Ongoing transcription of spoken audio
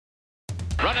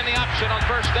Running the option on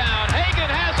first down. Hagan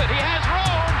has it. He has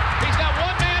room. He's got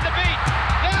one man to beat.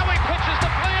 Now he pitches to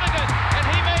Flanagan, and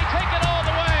he may take it all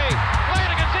the way.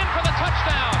 Flanagan's in for the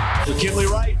touchdown.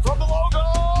 McKinley Wright from the logo.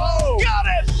 Oh,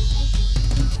 got it!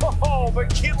 Oh,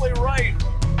 McKinley Wright.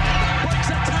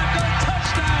 Breaks a tackle.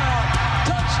 Touchdown.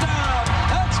 Touchdown.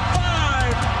 That's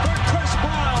 5 for Chris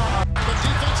Brown. The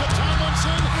defense of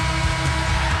Tomlinson.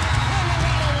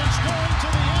 Colorado is going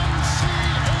to the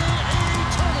NCAA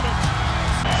tournament.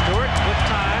 Stewart with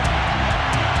time.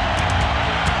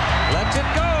 Lets it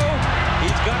go.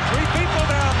 He's got 3 people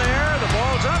down there. The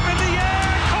ball's up in the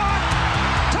air. Caught.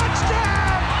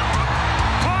 Touchdown.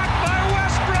 Caught by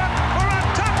Westbrook for a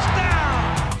touchdown.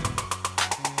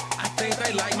 I think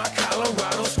they like my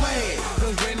Colorado swag.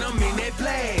 Cause when I'm in that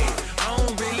flag, I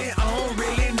don't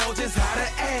really know just how to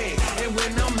act. And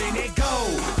when I'm in that goal,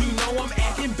 you know I'm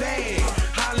acting bad.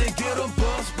 Holla, get a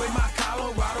bus with my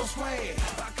Colorado swag.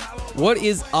 What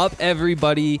is up,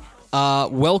 everybody?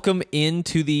 Welcome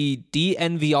into the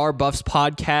DNVR Buffs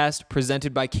podcast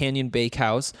presented by Canyon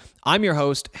Bakehouse. I'm your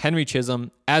host, Henry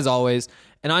Chisholm, as always,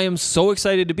 and I am so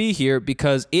excited to be here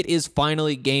because it is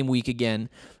finally game week again.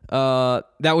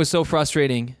 That was so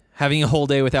frustrating, having a whole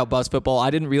day without Buffs football.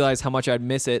 I didn't realize how much I'd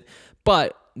miss it,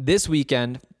 but this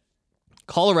weekend,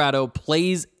 Colorado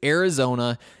plays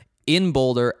Arizona in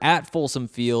Boulder at Folsom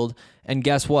Field, and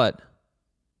guess what?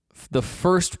 The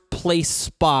first place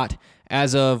spot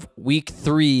as of week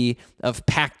 3 of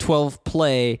Pac-12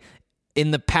 play in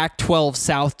the Pac-12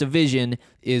 South Division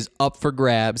is up for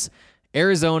grabs.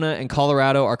 Arizona and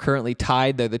Colorado are currently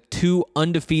tied. They're the 2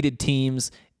 undefeated teams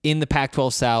in the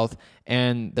Pac-12 South,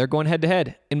 and they're going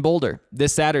head-to-head in Boulder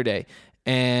this Saturday.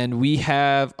 And we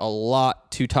have a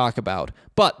lot to talk about.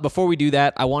 But before we do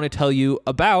that, I want to tell you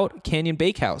about Canyon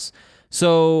Bakehouse.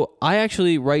 So I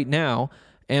actually right now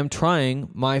am trying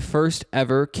my first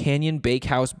ever Canyon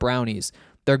Bakehouse brownies.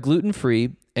 They're gluten-free,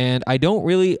 and I don't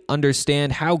really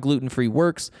understand how gluten-free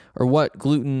works or what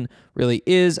gluten really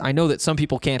is. I know that some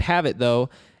people can't have it, though.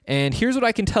 And here's what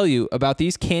I can tell you about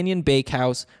these Canyon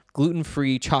Bakehouse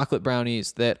gluten-free chocolate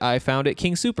brownies that I found at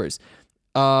King Soopers.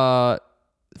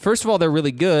 First of all, they're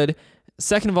really good.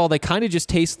 Second of all, they kind of just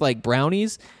taste like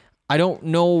brownies. I don't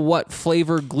know what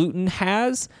flavor gluten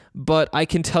has, but I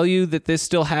can tell you that this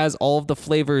still has all of the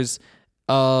flavors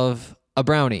of a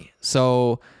brownie.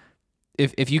 So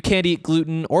if you can't eat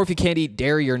gluten, or if you can't eat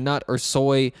dairy or nut or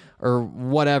soy or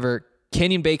whatever,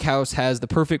 Canyon Bakehouse has the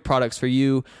perfect products for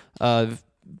you.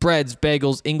 Breads,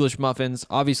 bagels, English muffins,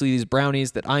 obviously these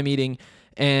brownies that I'm eating.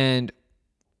 And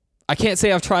I can't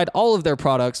say I've tried all of their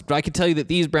products, but I can tell you that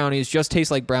these brownies just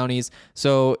taste like brownies.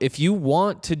 So if you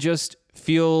want to just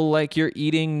feel like you're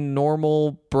eating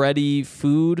normal bready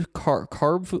food,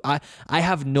 carb food, I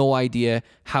have no idea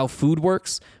how food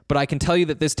works, but I can tell you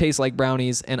that this tastes like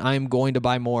brownies, and I'm going to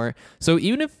buy more. So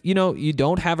even if you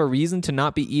don't have a reason to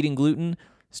not be eating gluten,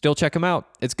 still check them out.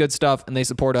 It's good stuff, and they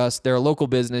support us. They're a local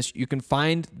business. You can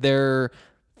find their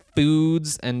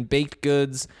foods and baked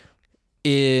goods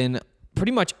in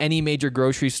pretty much any major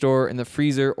grocery store in the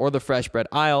freezer or the fresh bread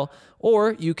aisle,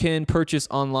 or you can purchase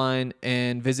online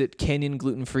and visit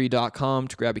canyonglutenfree.com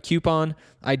to grab a coupon.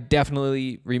 I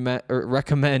definitely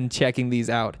recommend checking these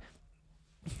out.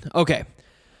 Okay,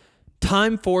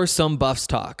 time for some Buffs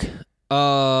talk.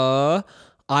 I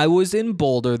was in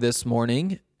Boulder this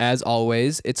morning. As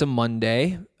always, it's a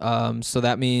Monday, so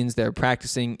that means they're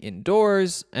practicing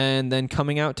indoors and then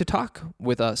coming out to talk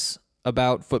with us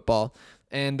about football.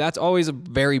 And that's always a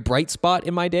very bright spot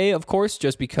in my day, of course,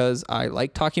 just because I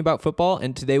like talking about football,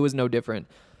 and today was no different.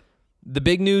 The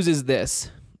big news is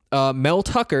this. Mel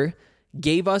Tucker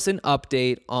gave us an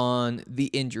update on the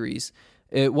injuries.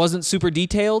 It wasn't super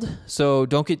detailed, so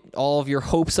don't get all of your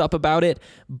hopes up about it,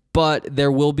 but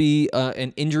there will be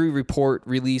an injury report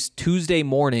released Tuesday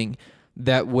morning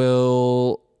that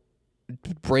will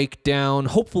break down,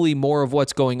 hopefully, more of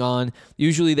what's going on.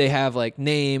 Usually they have like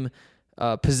name,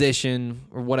 position,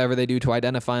 or whatever they do to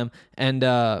identify them, and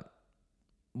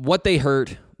what they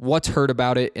hurt, what's hurt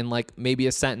about it in like maybe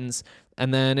a sentence,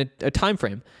 and then a time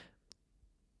frame.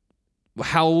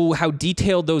 How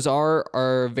detailed those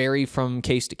are vary from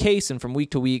case to case and from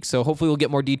week to week. So hopefully we'll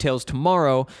get more details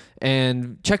tomorrow.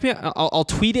 And check me out. I'll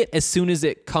tweet it as soon as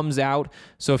it comes out.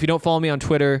 So if you don't follow me on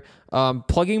Twitter,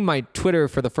 plugging my Twitter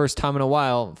for the first time in a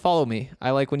while, follow me. I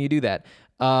like when you do that.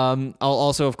 I'll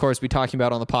also, of course, be talking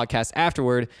about it on the podcast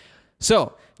afterward.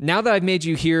 So now that I've made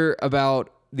you hear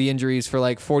about the injuries for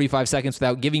like 45 seconds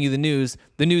without giving you the news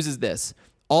is this.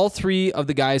 All 3 of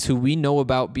the guys who we know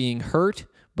about being hurt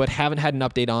but haven't had an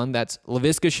update on, that's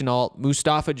Laviska Shenault,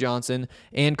 Mustafa Johnson,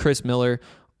 and Chris Miller,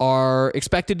 are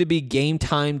expected to be game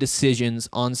time decisions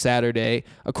on Saturday,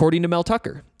 according to Mel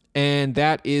Tucker. And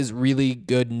that is really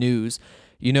good news.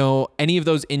 You know, any of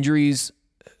those injuries,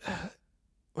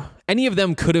 any of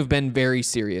them could have been very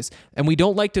serious. And we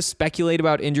don't like to speculate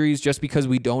about injuries just because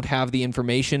we don't have the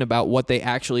information about what they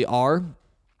actually are.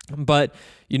 But,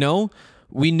 you know,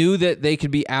 we knew that they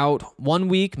could be out 1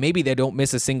 week. Maybe they don't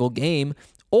miss a single game.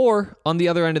 Or on the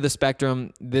other end of the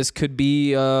spectrum, this could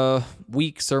be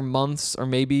weeks or months, or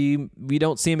maybe we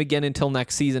don't see him again until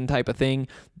next season type of thing,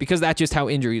 because that's just how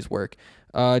injuries work.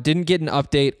 Didn't get an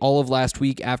update all of last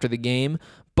week after the game,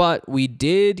 but we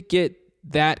did get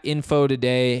that info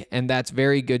today, and that's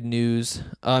very good news.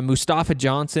 Mustafa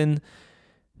Johnson,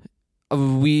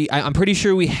 I'm pretty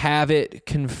sure we have it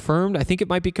confirmed. I think it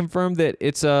might be confirmed that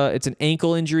it's an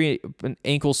ankle injury, an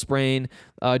ankle sprain.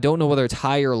 Don't know whether it's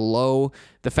high or low.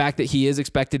 The fact that he is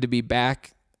expected to be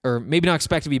back, or maybe not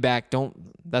expected to be back,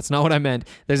 that's not what I meant.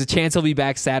 There's a chance he'll be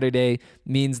back Saturday,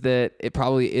 means that it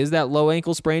probably is that low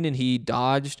ankle sprain, and he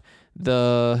dodged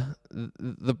the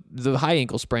high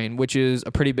ankle sprain, which is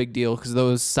a pretty big deal because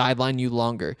those sideline you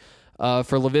longer.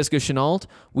 For Laviska Shenault,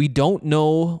 we don't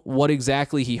know what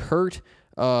exactly he hurt.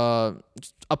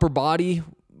 Upper body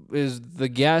is the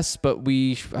guess, but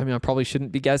I probably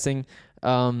shouldn't be guessing.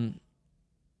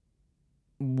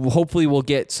 Hopefully we'll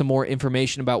get some more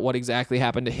information about what exactly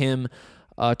happened to him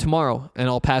tomorrow, and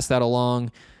I'll pass that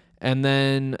along. And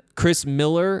then Chris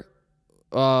Miller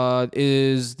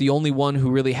is the only one who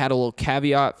really had a little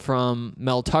caveat from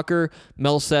Mel Tucker.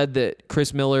 Mel said that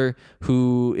Chris Miller,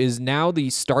 who is now the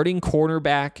starting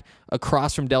cornerback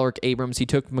across from Delrick Abrams, he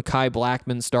took Mekhi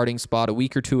Blackman's starting spot a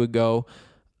week or two ago.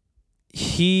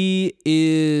 He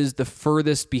is the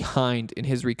furthest behind in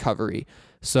his recovery.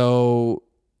 So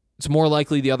it's more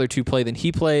likely the other two play than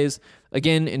he plays.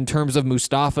 Again, in terms of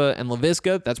Mustafa and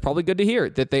Laviska, that's probably good to hear,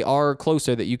 that they are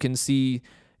closer, that you can see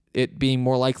it being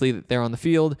more likely that they're on the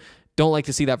field. Don't like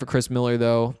to see that for Chris Miller,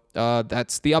 though.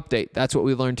 That's the update. That's what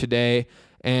we learned today,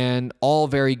 and all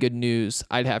very good news,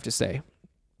 I'd have to say.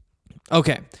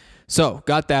 Okay, so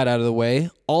got that out of the way.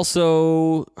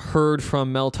 Also heard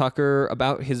from Mel Tucker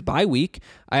about his bye week.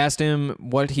 I asked him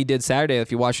what he did Saturday, if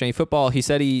he watched any football. He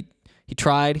said he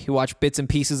tried. He watched bits and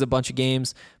pieces, a bunch of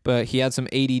games, but he had some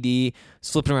ADD,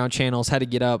 flipping around channels, had to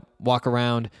get up, walk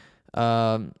around.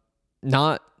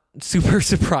 Not super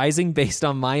surprising based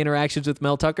on my interactions with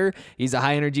Mel Tucker. He's a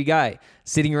high energy guy.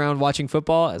 Sitting around watching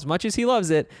football, as much as he loves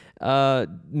it,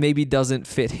 maybe doesn't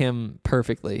fit him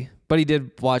perfectly. But he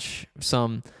did watch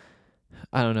some.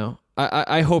 I don't know.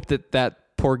 I hope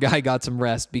that poor guy got some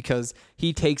rest, because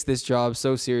he takes this job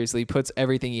so seriously, puts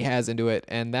everything he has into it,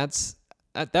 and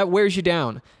that wears you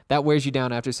down. That wears you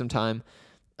down after some time.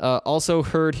 Also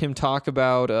heard him talk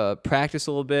about practice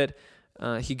a little bit.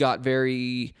 He got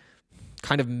very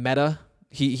kind of meta.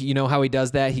 He you know how he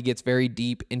does that? He gets very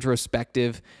deep,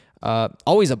 introspective.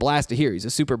 Always a blast to hear. He's a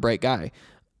super bright guy.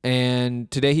 And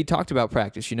today he talked about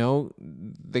practice. You know,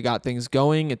 they got things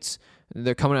going.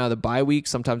 They're coming out of the bye week.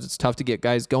 Sometimes it's tough to get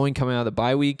guys going coming out of the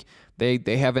bye week. They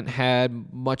haven't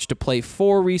had much to play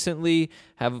for recently.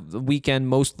 Have the weekend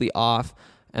mostly off.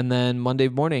 And then Monday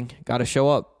morning, got to show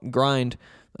up, grind.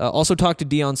 Also talked to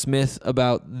Deion Smith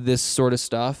about this sort of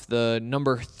stuff. The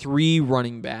number 3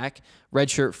 running back,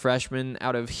 redshirt freshman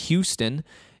out of Houston.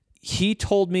 He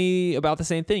told me about the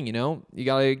same thing. You know, you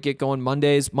got to get going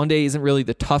Mondays. Monday isn't really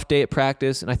the tough day at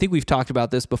practice. And I think we've talked about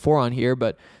this before on here,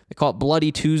 but they call it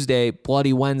Bloody Tuesday,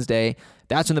 Bloody Wednesday.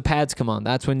 That's when the pads come on.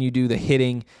 That's when you do the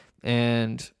hitting.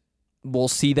 And we'll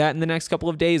see that in the next couple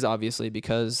of days, obviously,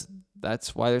 because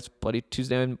that's why it's Bloody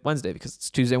Tuesday and Wednesday, because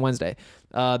it's Tuesday and Wednesday.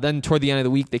 Then toward the end of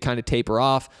the week, they kind of taper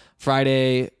off.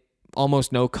 Friday,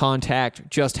 almost no contact,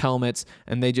 just helmets,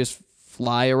 and they just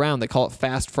fly around. They call it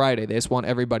Fast Friday. They just want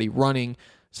everybody running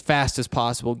as fast as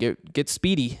possible, get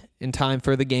speedy in time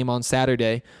for the game on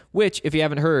Saturday, which, if you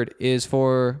haven't heard, is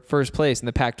for first place in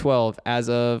the Pac-12 as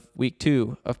of week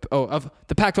 2 of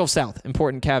the Pac-12 South.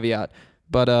 Important caveat,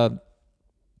 but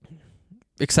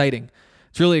exciting.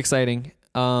 It's really exciting.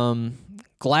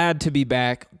 Glad to be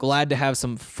back. Glad to have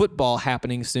some football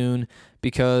happening soon,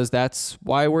 because that's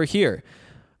why we're here.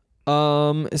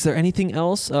 Is there anything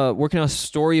else? Working on a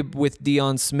story with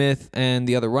Deion Smith and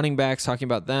the other running backs, talking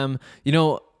about them. You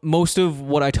know, most of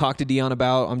what I talk to Deion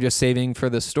about, I'm just saving for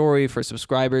the story for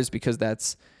subscribers, because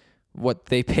that's what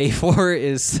they pay for,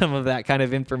 is some of that kind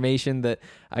of information that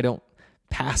I don't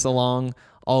pass along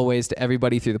always to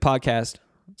everybody through the podcast.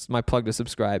 It's my plug to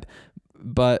subscribe.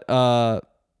 But I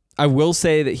will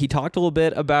say that he talked a little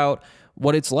bit about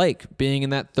what it's like being in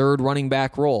that third running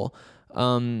back role.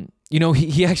 You know,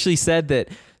 he actually said that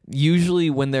usually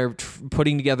when they're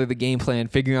putting together the game plan,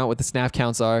 figuring out what the snap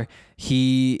counts are,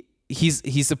 he's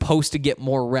supposed to get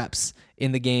more reps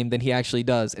in the game than he actually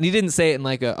does. And he didn't say it in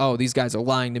like oh, these guys are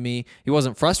lying to me. He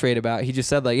wasn't frustrated about it. He just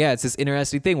said like, yeah, it's this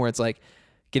interesting thing where it's like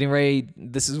getting ready,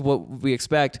 this is what we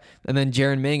expect. And then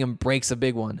Jaren Mangham breaks a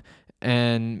big one.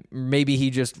 And maybe he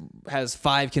just has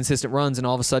 5 consistent runs and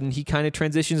all of a sudden he kind of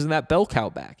transitions in that bell cow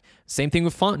back. Same thing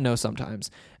with Fontenot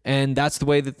sometimes. And that's the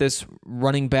way that this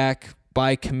running back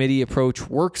by committee approach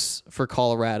works for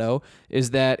Colorado,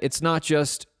 is that it's not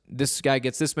just this guy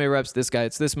gets this many reps, this guy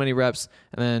gets this many reps,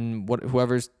 and then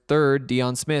whoever's third,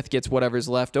 Deion Smith, gets whatever's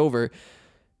left over.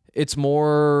 It's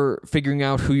more figuring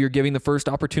out who you're giving the first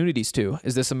opportunities to.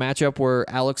 Is this a matchup where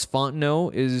Alex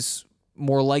Fontenot is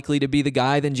more likely to be the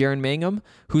guy than Jaren Mangham?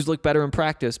 Who's looked better in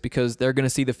practice because they're going to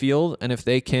see the field, and if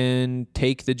they can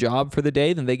take the job for the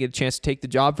day, then they get a chance to take the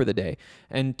job for the day.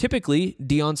 And typically,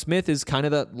 Deion Smith is kind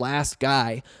of the last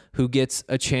guy who gets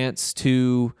a chance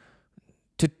to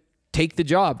take the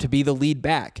job, to be the lead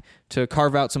back, to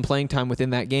carve out some playing time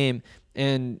within that game.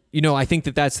 And, I think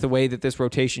that that's the way that this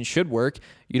rotation should work.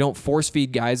 You don't force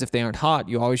feed guys if they aren't hot.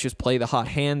 You always just play the hot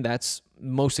hand. That's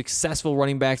most successful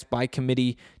running backs by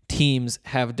committee teams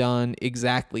have done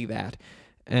exactly that.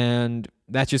 And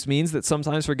that just means that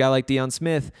sometimes for a guy like Deion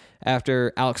Smith,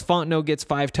 after Alex Fontenot gets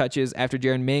 5 touches, after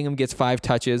Jaren Mangham gets 5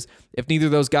 touches, if neither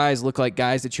of those guys look like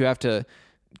guys that you have to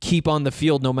keep on the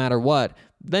field no matter what,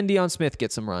 then Deion Smith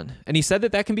gets some run. And he said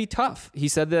that can be tough. He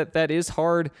said that is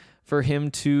hard for him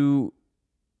to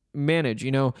manage.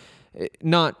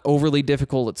 Not overly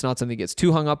difficult. It's not something he gets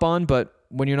too hung up on, but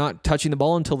when you're not touching the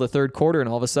ball until the third quarter and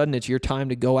all of a sudden it's your time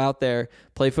to go out there,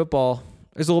 play football,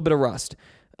 there's a little bit of rust.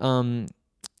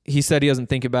 He said he doesn't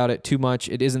think about it too much.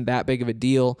 It isn't that big of a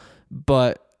deal,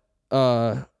 but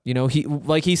he,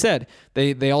 like he said,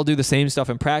 they all do the same stuff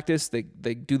in practice. They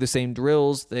do the same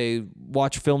drills. They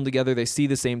watch film together. They see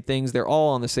the same things. They're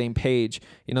all on the same page.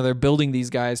 They're building these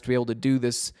guys to be able to do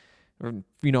this.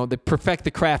 They perfect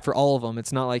the craft for all of them.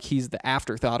 It's not like he's the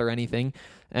afterthought or anything.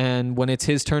 And when it's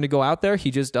his turn to go out there,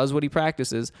 he just does what he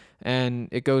practices, and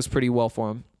it goes pretty well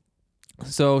for him.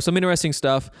 So some interesting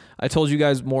stuff. I told you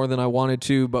guys more than I wanted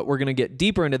to, but we're going to get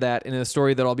deeper into that in a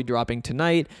story that I'll be dropping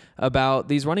tonight about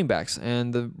these running backs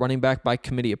and the running back by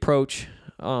committee approach,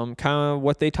 kind of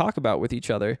what they talk about with each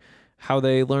other, how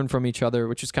they learn from each other,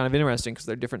 which is kind of interesting because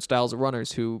they're different styles of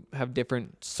runners who have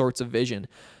different sorts of vision.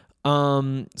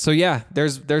 So yeah,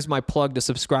 there's my plug to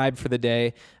subscribe for the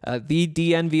day.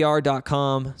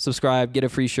 thednvr.com, subscribe, get a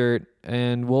free shirt,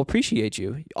 and we'll appreciate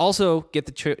you. Also get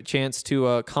the chance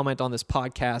to comment on this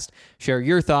podcast, share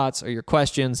your thoughts or your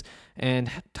questions, and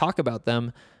talk about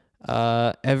them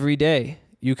every day.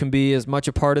 You can be as much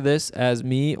a part of this as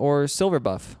me or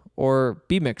Silverbuff or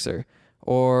B-Mixer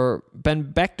or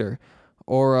Ben Bechter.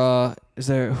 Or is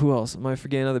there, who else? Am I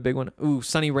forgetting another big one? Ooh,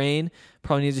 Sunny Rain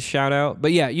probably needs a shout out.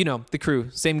 But yeah, the crew,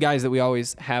 same guys that we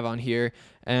always have on here,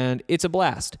 and it's a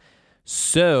blast.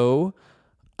 So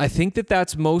I think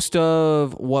that's most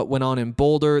of what went on in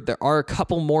Boulder. There are a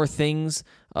couple more things,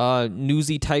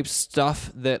 newsy type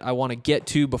stuff that I want to get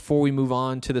to before we move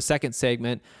on to the second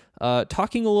segment.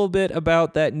 Talking a little bit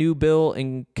about that new bill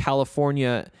in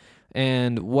California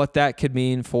and what that could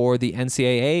mean for the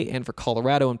NCAA and for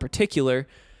Colorado in particular.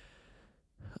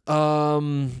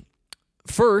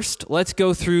 First, let's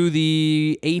go through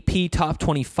the AP Top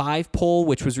 25 poll,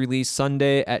 which was released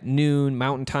Sunday at noon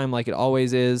Mountain Time, like it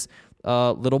always is.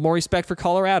 Little more respect for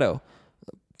Colorado.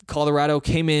 Colorado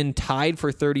came in tied for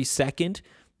 32nd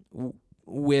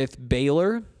with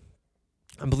Baylor.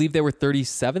 I believe they were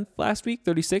 37th last week,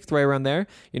 36th, right around there,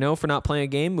 for not playing a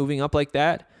game, moving up like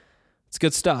that. It's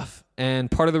good stuff.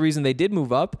 And part of the reason they did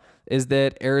move up is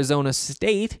that Arizona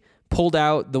State pulled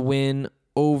out the win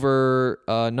over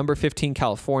number 15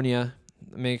 California.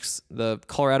 It makes the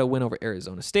Colorado win over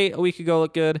Arizona State a week ago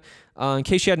look good. In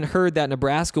case you hadn't heard, that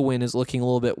Nebraska win is looking a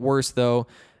little bit worse, though,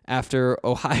 after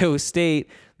Ohio State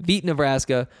beat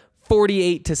Nebraska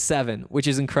 48-7, which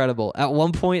is incredible. At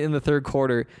one point in the third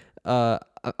quarter,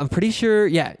 I'm pretty sure,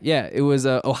 it was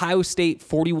Ohio State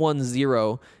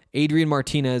 41-0. Adrian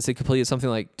Martinez had completed something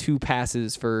like 2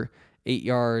 passes for 8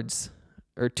 yards,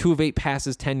 or 2 of 8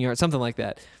 passes, 10 yards, something like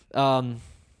that. A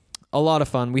lot of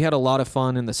fun. We had a lot of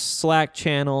fun in the Slack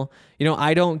channel.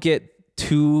 I don't get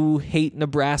too hate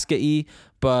Nebraska-y,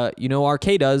 but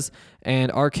RK does.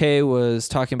 And RK was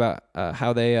talking about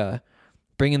how they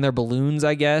bring in their balloons,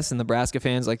 I guess, and Nebraska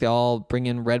fans, like, they all bring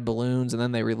in red balloons and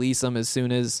then they release them as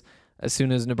soon as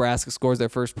Nebraska scores their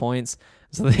first points.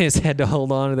 So they just had to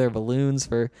hold on to their balloons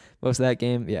for most of that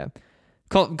game. Yeah.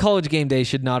 College game day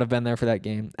should not have been there for that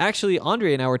game. Actually,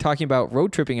 Andre and I were talking about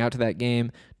road tripping out to that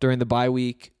game during the bye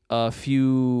week a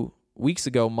few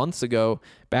months ago,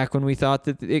 back when we thought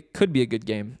that it could be a good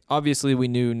game. Obviously, we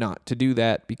knew not to do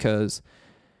that because,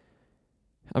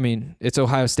 it's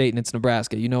Ohio State and it's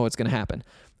Nebraska. You know what's going to happen.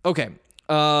 Okay,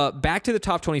 back to the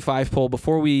top 25 poll.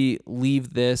 Before we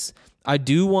leave this, I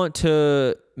do want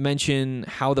to mention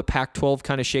how the Pac-12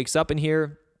 kind of shakes up in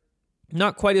here.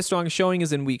 Not quite as strong a showing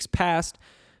as in weeks past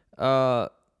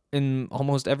in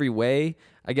almost every way.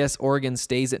 I guess Oregon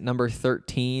stays at number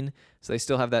 13, so they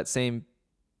still have that same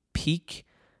peak,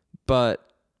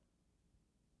 but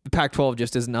the Pac-12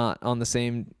 just is not on the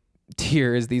same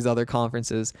tier as these other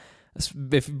conferences,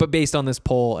 but based on this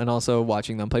poll and also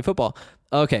watching them play football.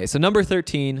 Okay, so number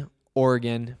 13,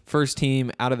 Oregon, first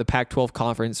team out of the Pac-12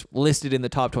 conference listed in the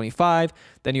top 25.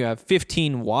 Then you have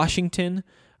 15, Washington,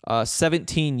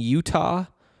 17, Utah,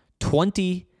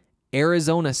 20,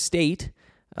 Arizona State,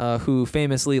 who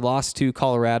famously lost to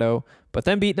Colorado, but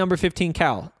then beat number 15,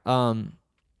 Cal.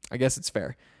 I guess it's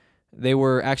fair. They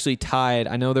were actually tied.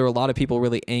 I know there were a lot of people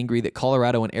really angry that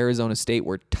Colorado and Arizona State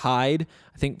were tied.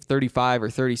 I think 35 or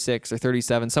 36 or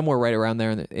 37, somewhere right around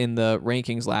there in the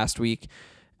rankings last week,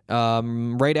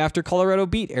 right after Colorado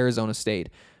beat Arizona State.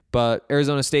 But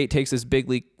Arizona State takes this big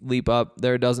leap up.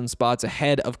 They're a dozen spots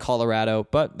ahead of Colorado,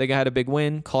 but they had a big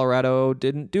win. Colorado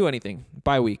didn't do anything.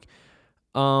 Bye week.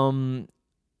 So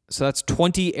that's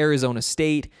 20 Arizona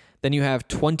State. Then you have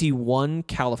 21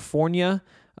 California,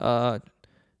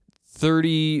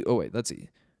 30. Oh, wait, let's see.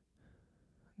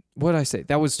 What did I say?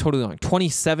 That was totally wrong.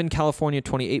 27 California,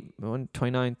 28,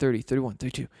 29, 30, 31,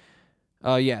 32.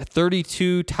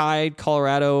 32 tied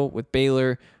Colorado with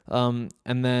Baylor, and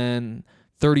then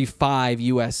 35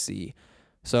 USC.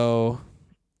 So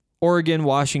Oregon,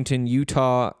 Washington,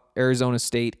 Utah, Arizona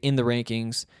State in the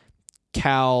rankings.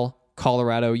 Cal,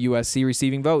 Colorado, USC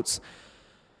receiving votes.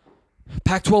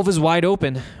 Pac-12 is wide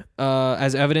open,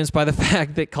 as evidenced by the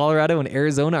fact that Colorado and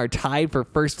Arizona are tied for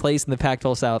first place in the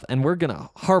Pac-12 South, and we're going to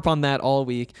harp on that all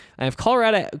week. And if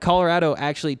Colorado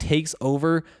actually takes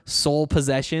over sole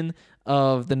possession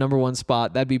of the number one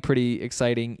spot, that'd be pretty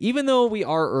exciting, even though we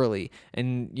are early.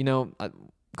 And,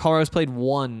 Colorado's played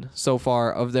one so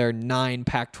far of their 9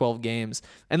 Pac-12 games,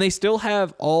 and they still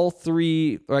have all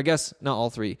three, or I guess not all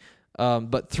three,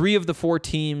 but 3 of the 4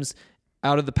 teams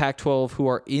out of the Pac-12 who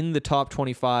are in the top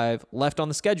 25 left on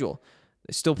the schedule.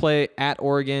 They still play at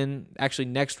Oregon, actually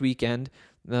next weekend.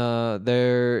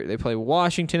 They play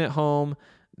Washington at home.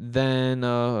 Then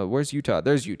where's Utah?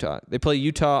 There's Utah. They play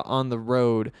Utah on the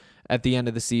road at the end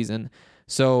of the season.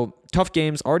 So tough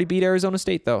games. Already beat Arizona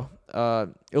State, though.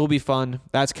 It will be fun.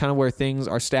 That's kind of where things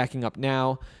are stacking up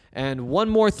now. And one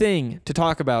more thing to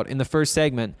talk about in the first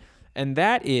segment, and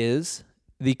that is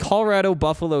the Colorado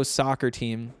Buffaloes soccer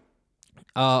team.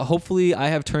 Hopefully I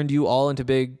have turned you all into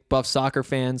big Buff soccer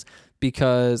fans,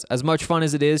 because as much fun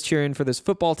as it is cheering for this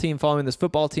football team, following this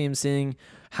football team, seeing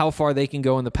how far they can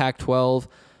go in the Pac-12,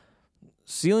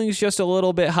 ceiling is just a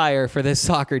little bit higher for this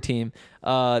soccer team.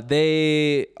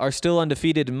 They are still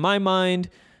undefeated in my mind.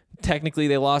 Technically,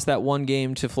 they lost that one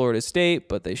game to Florida State,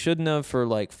 but they shouldn't have for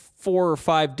like 4 or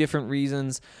 5 different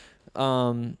reasons.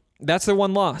 That's their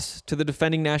one loss to the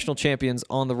defending national champions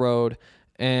on the road.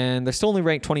 And they're still only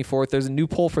ranked 24th. There's a new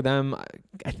poll for them.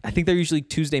 I think they're usually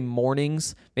Tuesday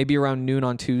mornings, maybe around noon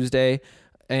on Tuesday.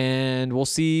 And we'll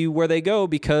see where they go,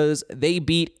 because they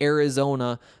beat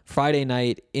Arizona Friday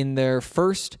night in their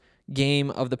first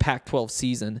game of the Pac-12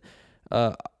 season.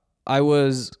 I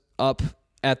was up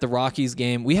at the Rockies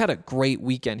game. We had a great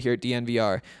weekend here at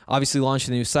DNVR. Obviously launched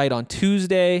a new site on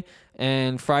Tuesday,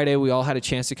 and Friday we all had a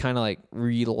chance to kind of like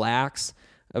relax.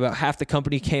 About half the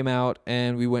company came out,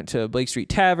 and we went to Blake Street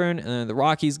Tavern and then the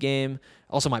Rockies game.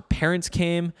 Also, my parents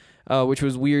came, which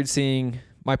was weird seeing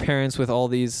my parents with all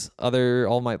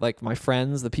my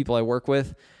friends, the people I work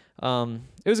with. It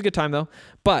was a good time though.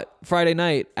 But Friday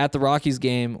night at the Rockies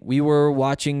game, we were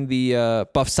watching the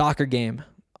Buff soccer game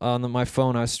on my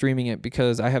phone. I was streaming it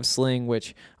because I have Sling,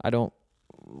 which I don't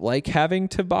like having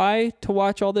to buy to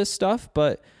watch all this stuff,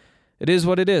 but it is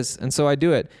what it is, and so I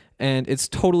do it. And it's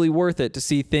totally worth it to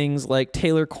see things like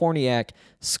Taylor Korniak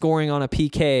scoring on a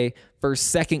PK for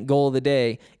second goal of the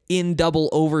day in double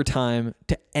overtime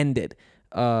to end it.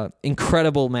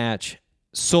 Incredible match.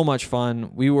 So much fun.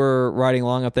 We were riding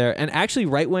along up there. And actually,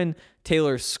 right when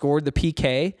Taylor scored the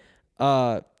PK,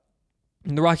 the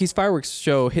Rockies fireworks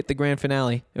show hit the grand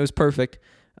finale. It was perfect.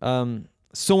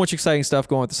 So much exciting stuff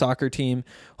going with the soccer team.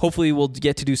 Hopefully, we'll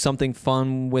get to do something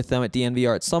fun with them at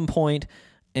DNVR at some point.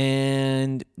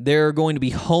 And they're going to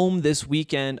be home this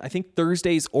weekend. I think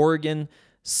Thursday's Oregon,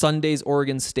 Sunday's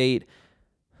Oregon State.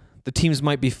 the teams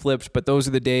might be flipped, but those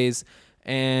are the days.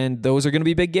 And those are going to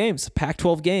be big games,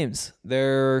 Pac-12 games.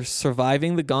 They're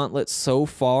surviving the gauntlet so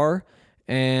far,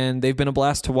 and they've been a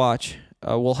blast to watch.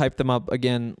 We'll hype them up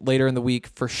again later in the week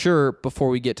for sure before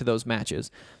we get to those matches.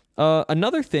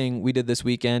 Another thing we did this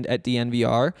weekend at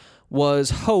DNVR was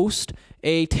host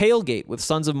a tailgate with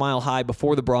Sons of Mile High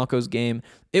before the Broncos game.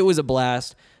 It was a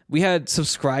blast. We had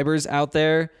subscribers out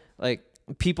there, like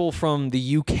people from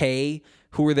the UK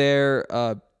who were there,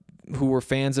 who were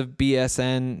fans of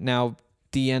BSN, now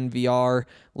DNVR,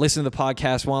 listen to the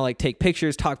podcast, want to like take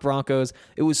pictures, talk Broncos.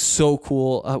 It was so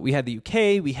cool. We had the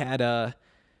UK, we had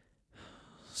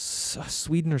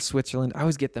Sweden or Switzerland. I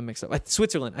always get them mixed up.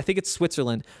 Switzerland. I think it's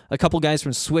Switzerland. A couple guys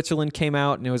from Switzerland came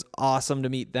out, and it was awesome to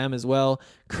meet them as well.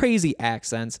 Crazy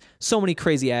accents. So many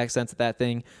crazy accents at that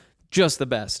thing. Just the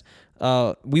best.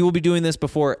 We will be doing this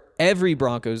before every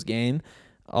Broncos game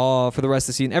for the rest of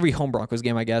the season. Every home Broncos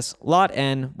game, I guess. Lot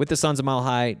N with the Sons of Mile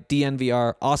High,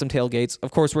 DNVR, awesome tailgates.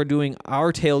 Of course, we're doing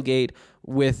our tailgate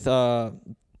with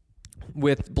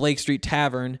Blake Street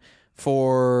Tavern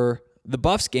for the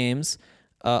Buffs games.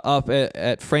 Up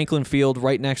at Franklin Field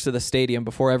right next to the stadium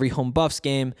before every home Buffs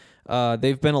game.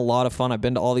 They've been a lot of fun. I've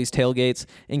been to all these tailgates.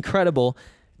 Incredible.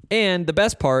 And the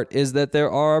best part is that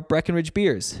there are Breckenridge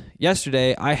beers.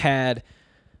 Yesterday, I had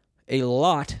a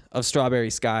lot of Strawberry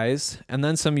Skies and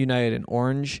then some United and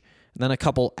Orange and then a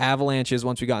couple Avalanches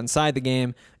once we got inside the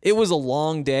game. It was a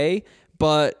long day,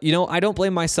 but, I don't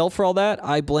blame myself for all that.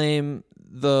 I blame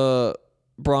the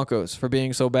Broncos for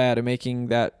being so bad and making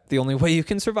that the only way you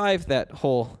can survive that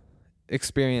whole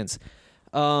experience.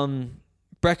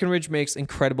 Breckenridge makes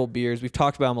incredible beers. We've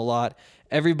talked about them a lot.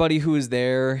 Everybody who is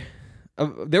there,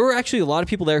 there were actually a lot of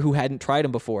people there who hadn't tried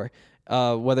them before,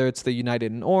 whether it's the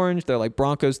United and Orange, they're like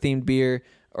Broncos themed beer,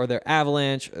 or their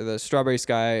Avalanche, or the Strawberry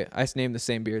Sky. I named the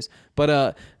same beers,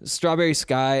 but Strawberry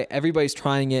Sky, everybody's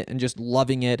trying it and just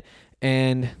loving it.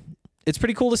 And it's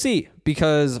pretty cool to see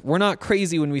because we're not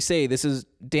crazy when we say this is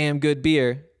damn good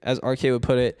beer, as RK would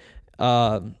put it.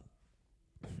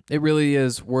 It really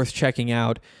is worth checking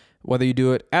out, whether you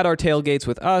do it at our tailgates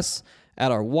with us,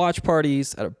 at our watch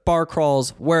parties, at our bar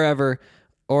crawls, wherever,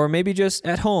 or maybe just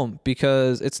at home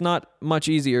because it's not much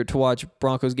easier to watch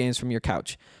Broncos games from your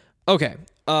couch. Okay,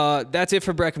 that's it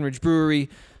for Breckenridge Brewery.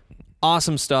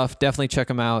 Awesome stuff. Definitely check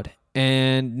them out.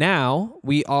 And now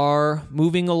we are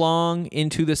moving along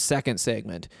into the second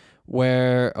segment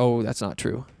where, that's not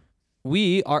true.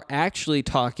 We are actually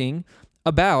talking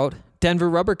about Denver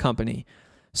Rubber Company.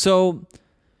 So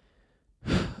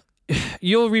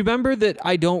you'll remember that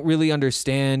I don't really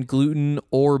understand gluten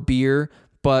or beer,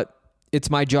 but it's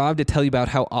my job to tell you about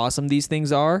how awesome these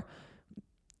things are.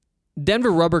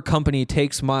 Denver Rubber Company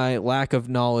takes my lack of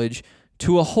knowledge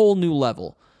to a whole new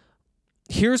level.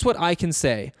 Here's what I can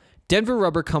say. Denver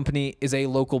Rubber Company is a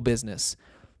local business.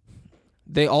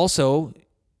 They also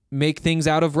make things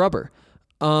out of rubber.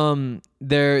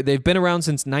 They've been around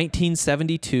since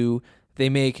 1972. They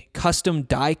make custom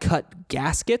die-cut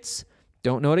gaskets.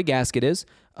 Don't know what a gasket is.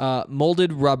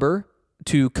 Molded rubber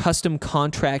to custom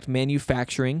contract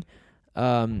manufacturing.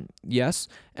 Yes.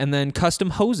 And then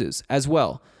custom hoses as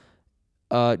well.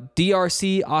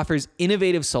 DRC offers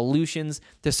innovative solutions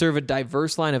to serve a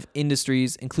diverse line of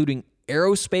industries, including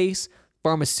aerospace,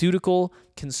 pharmaceutical,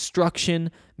 construction,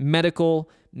 medical,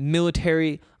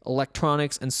 military,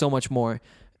 electronics, and so much more.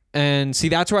 And see,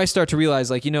 that's where I start to realize,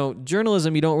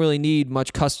 journalism, you don't really need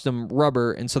much custom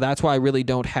rubber. And so that's why I really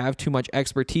don't have too much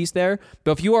expertise there.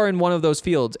 But if you are in one of those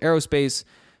fields, aerospace,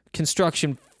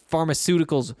 construction,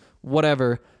 pharmaceuticals,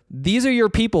 whatever, these are your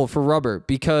people for rubber,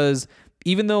 because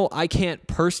even though I can't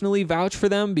personally vouch for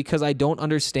them because I don't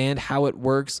understand how it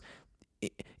works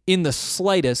in the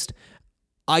slightest,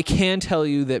 I can tell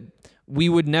you that we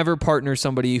would never partner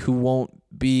somebody who won't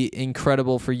be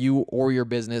incredible for you or your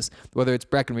business, whether it's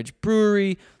Breckenridge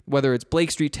Brewery, whether it's Blake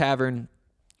Street Tavern,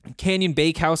 Canyon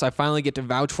Bakehouse. I finally get to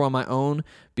vouch for on my own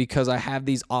because I have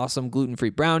these awesome gluten-free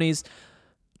brownies.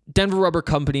 Denver Rubber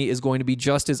Company is going to be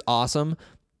just as awesome,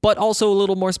 but also a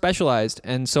little more specialized.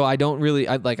 And so I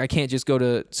can't just go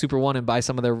to Super One and buy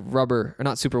some of their rubber, or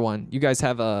not Super One. You guys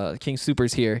have King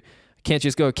Supers here. Can't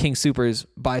just go to King Supers,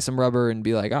 buy some rubber and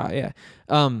be like, yeah.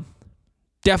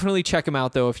 Definitely check them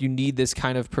out though if you need this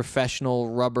kind of professional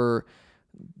rubber.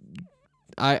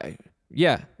 If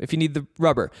you need the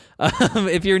rubber.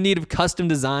 If you're in need of custom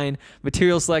design,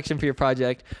 material selection for your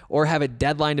project, or have a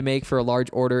deadline to make for a large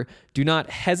order, do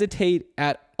not hesitate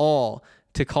at all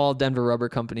to call Denver Rubber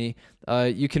Company.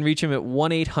 You can reach them at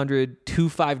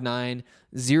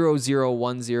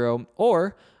 1-800-259-0010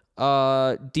 or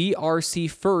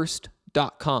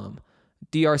drcfirst.com.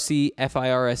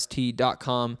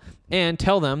 drcfirst.com, and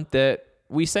tell them that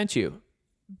we sent you,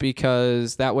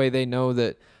 because that way they know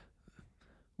that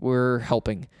we're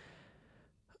helping.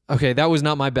 Okay, that was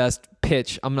not my best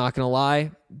pitch, I'm not going to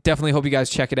lie. Definitely hope you guys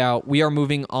check it out. We are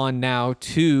moving on now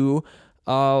to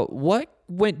what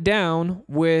went down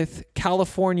with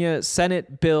California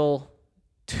Senate Bill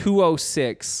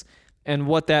 206 and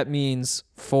what that means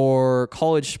for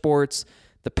college sports,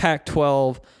 the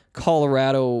Pac-12,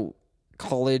 Colorado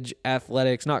college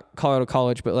athletics, not Colorado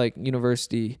College, but like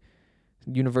universities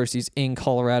in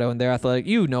Colorado and their athletic.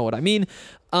 You know what I mean.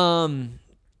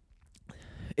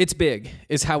 It's big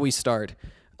is how we start.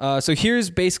 So here's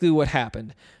basically what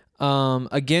happened.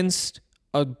 Against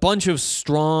a bunch of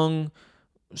strongly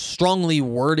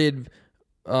worded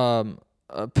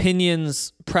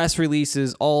opinions, press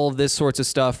releases, all of this sorts of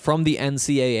stuff from the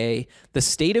NCAA, the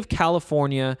state of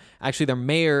California, actually their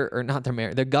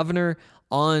governor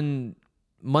on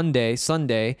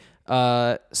Sunday,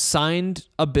 signed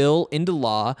a bill into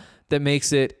law that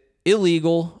makes it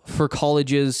illegal for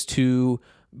colleges to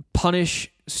punish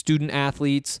student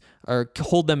athletes or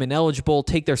hold them ineligible,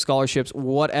 take their scholarships,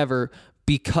 whatever,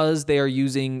 because they are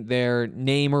using their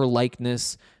name or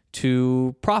likeness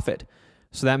to profit.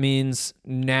 So that means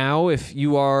now if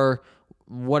you are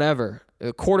whatever,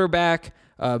 a quarterback,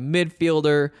 a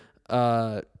midfielder,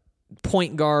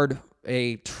 point guard,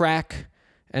 a track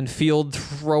and field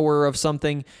thrower of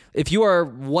something, if you are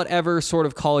whatever sort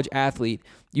of college athlete,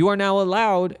 you are now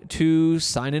allowed to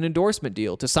sign an endorsement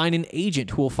deal, to sign an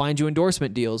agent who will find you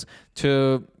endorsement deals,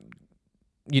 to,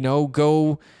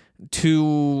 go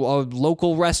to a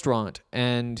local restaurant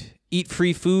and eat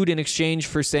free food in exchange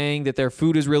for saying that their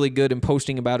food is really good and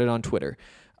posting about it on Twitter.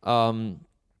 All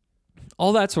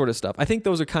that sort of stuff. I think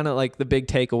those are kind of like the big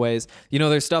takeaways.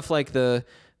 There's stuff like the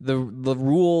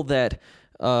rule that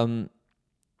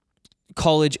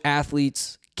college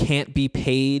athletes can't be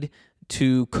paid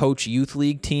to coach youth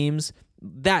league teams.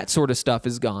 That sort of stuff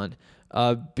is gone.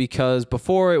 Because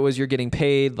before it was you're getting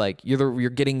paid, like you're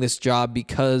getting this job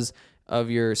because of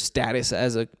your status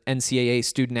as a NCAA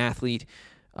student athlete.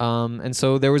 And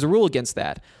so there was a rule against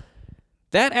that.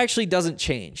 That actually doesn't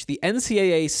change. The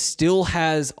NCAA still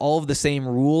has all of the same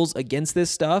rules against this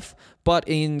stuff, but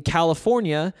in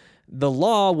California, the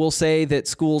law will say that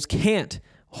schools can't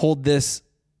hold this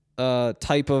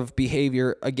type of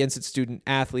behavior against its student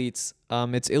athletes.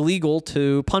 It's illegal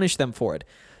to punish them for it.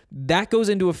 That goes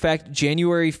into effect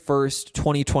January 1st,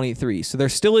 2023. So there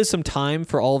still is some time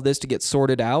for all of this to get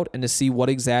sorted out and to see what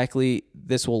exactly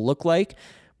this will look like.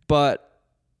 But,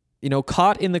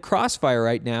 caught in the crossfire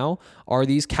right now are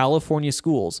these California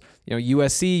schools.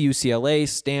 USC, UCLA,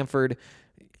 Stanford.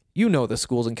 The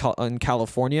schools in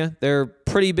California. They're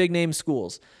pretty big name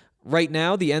schools. Right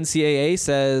now, the NCAA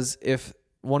says if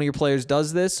one of your players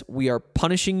does this, we are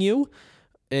punishing you.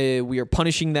 We are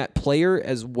punishing that player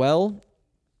as well.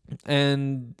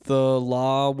 And the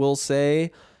law will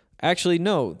say, actually,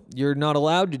 no, you're not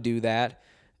allowed to do that.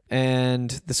 And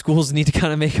the schools need to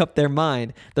kind of make up their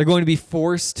mind. They're going to be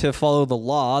forced to follow the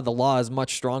law. The law is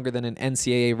much stronger than an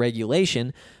NCAA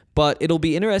regulation. But it'll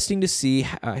be interesting to see.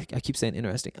 I keep saying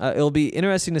interesting. It'll be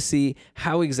interesting to see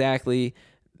how exactly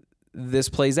this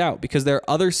plays out, because there are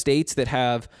other states that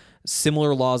have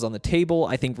similar laws on the table.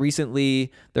 I think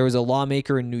recently there was a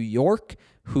lawmaker in New York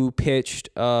who pitching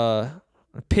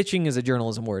is a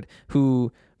journalism word,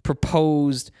 who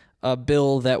proposed a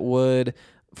bill that would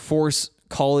force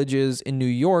colleges in New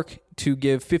York to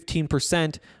give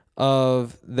 15%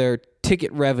 of their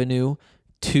ticket revenue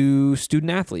to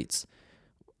student athletes.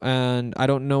 And I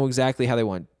don't know exactly how they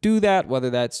want to do that,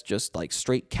 whether that's just like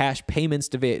straight cash payments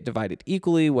divided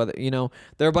equally, whether, there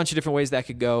are a bunch of different ways that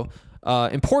could go.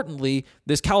 Importantly,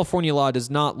 this California law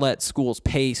does not let schools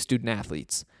pay student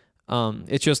athletes.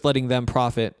 It's just letting them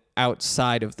profit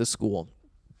outside of the school.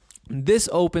 This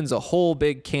opens a whole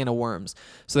big can of worms.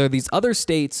 So there are these other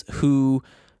states who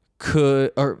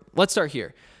let's start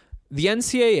here. The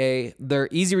NCAA, their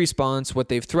easy response, what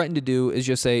they've threatened to do is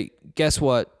just say, guess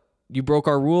what? You broke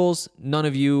our rules. None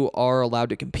of you are allowed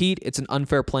to compete. It's an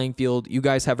unfair playing field. You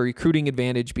guys have a recruiting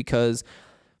advantage because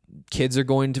kids are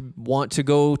going to want to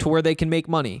go to where they can make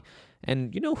money.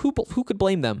 And who could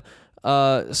blame them?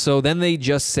 So then they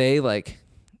just say, like,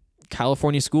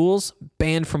 California schools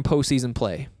banned from postseason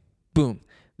play. Boom.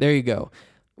 There you go.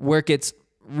 Where it gets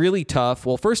really tough.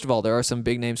 Well, first of all, there are some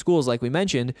big name schools like we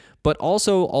mentioned, but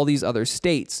also all these other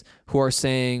states who are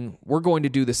saying we're going to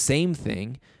do the same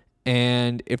thing.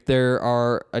 And if there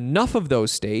are enough of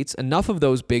those states, enough of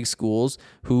those big schools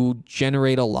who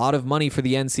generate a lot of money for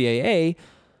the NCAA,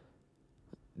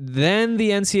 then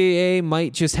the NCAA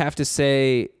might just have to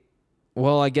say,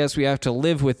 well, I guess we have to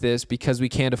live with this because we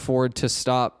can't afford to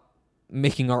stop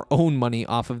making our own money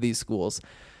off of these schools.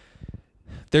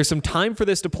 There's some time for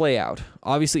this to play out.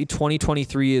 Obviously,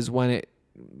 2023 is when it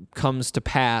comes to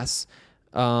pass.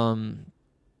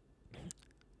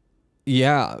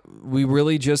 Yeah, we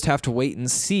really just have to wait and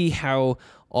see how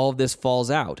all of this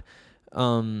falls out.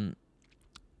 That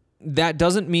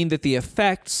doesn't mean that the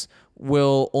effects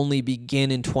will only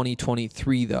begin in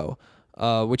 2023, though,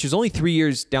 which is only 3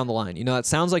 years down the line. You know, it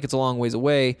sounds like it's a long ways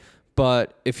away,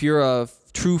 but if you're a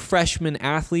true freshman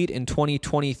athlete in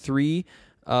 2023,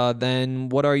 then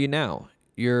what are you now?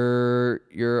 You're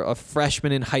a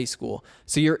freshman in high school.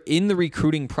 So you're in the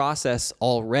recruiting process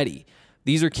already.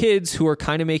 These are kids who are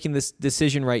kind of making this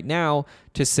decision right now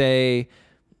to say,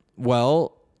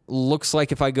 well, looks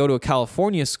like if I go to a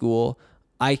California school,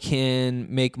 I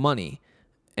can make money.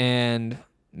 And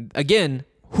again,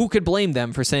 who could blame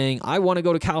them for saying, I want to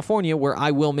go to California where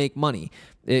I will make money?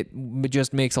 It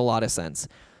just makes a lot of sense.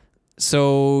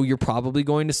 So you're probably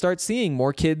going to start seeing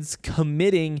more kids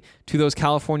committing to those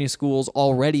California schools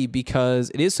already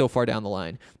because it is so far down the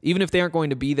line. Even if they aren't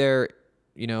going to be there,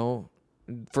 you know,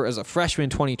 for as a freshman in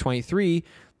 2023,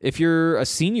 if you're a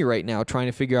senior right now trying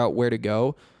to figure out where to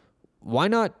go, why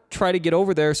not try to get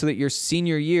over there so that your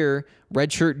senior year,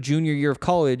 redshirt junior year of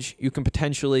college, you can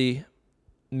potentially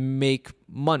make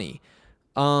money.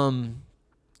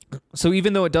 So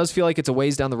even though it does feel like it's a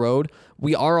ways down the road,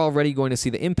 we are already going to see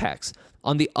the impacts.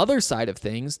 On the other side of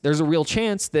things, there's a real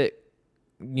chance that,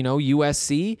 you know,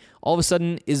 USC all of a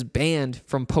sudden is banned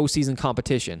from postseason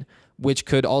competition, which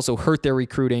could also hurt their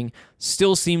recruiting.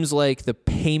 Still seems like the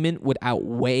payment would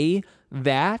outweigh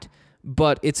that,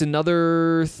 but it's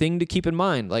another thing to keep in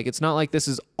mind. Like, it's not like this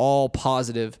is all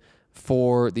positive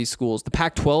for these schools. The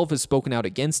Pac-12 has spoken out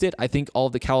against it. I think all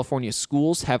of the California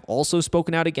schools have also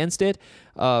spoken out against it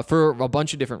for a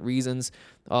bunch of different reasons.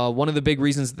 One of the big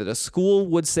reasons that a school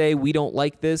would say we don't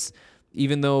like this,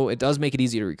 even though it does make it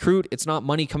easy to recruit, it's not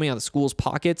money coming out of the school's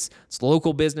pockets. It's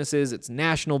local businesses. It's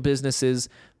national businesses.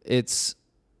 It's,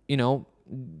 you know,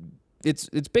 it's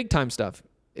big time stuff.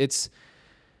 It's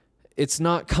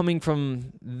not coming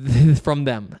from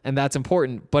them, and that's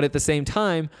important. But at the same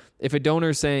time, if a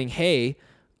donor's saying, hey,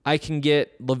 I can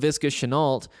get Laviska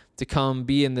Shenault to come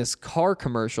be in this car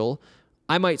commercial,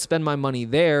 I might spend my money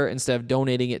there instead of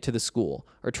donating it to the school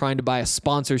or trying to buy a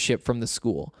sponsorship from the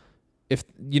school. If,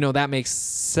 you know, that makes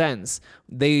sense.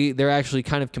 They're actually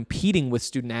kind of competing with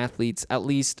student athletes, at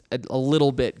least a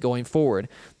little bit going forward.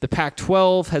 The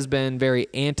Pac-12 has been very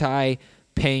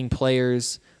anti-paying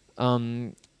players.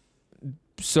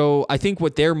 So I think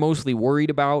what they're mostly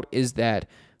worried about is that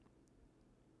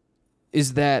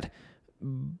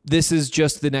this is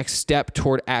just the next step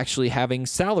toward actually having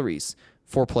salaries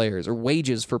for players or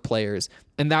wages for players.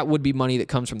 And that would be money that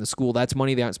comes from the school. That's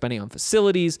money they aren't spending on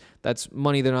facilities. That's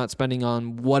money they're not spending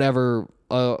on whatever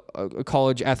a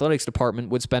college athletics department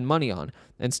would spend money on.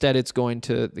 Instead, it's going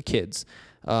to the kids.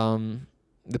 The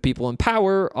people in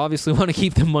power obviously want to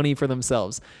keep the money for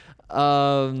themselves.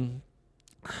 So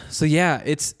yeah,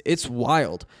 it's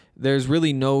wild. There's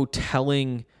really no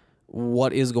telling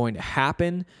what is going to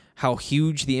happen, how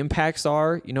huge the impacts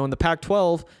are. You know, in the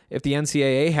Pac-12, if the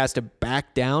NCAA has to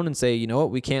back down and say, you know what,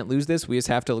 we can't lose this, we just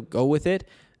have to go with it,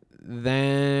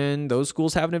 then those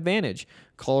schools have an advantage.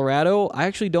 Colorado, I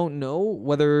actually don't know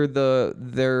whether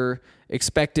they're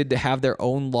expected to have their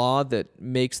own law that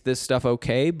makes this stuff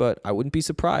okay, but I wouldn't be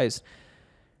surprised.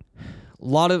 A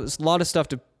lot of stuff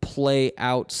to play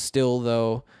out still,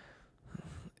 though.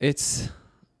 It's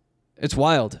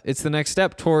wild. It's the next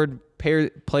step toward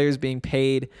players being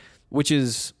paid, which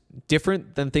is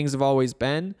different than things have always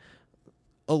been.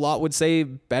 A lot would say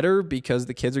better because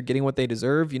the kids are getting what they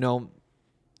deserve. You know,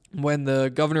 when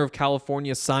the governor of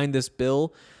California signed this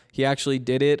bill, he actually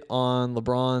did it on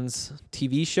LeBron's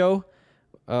TV show.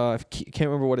 I can't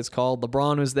remember what it's called.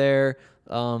 LeBron was there.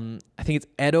 I think it's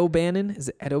Ed O'Bannon. Is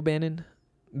it Ed O'Bannon?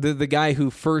 The guy who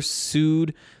first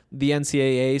sued the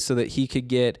NCAA so that he could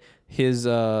get his...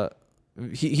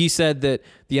 He said that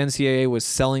the NCAA was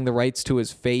selling the rights to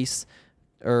his face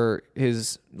or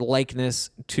his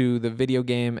likeness to the video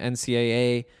game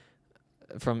NCAA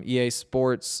from EA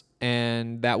Sports,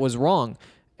 and that was wrong.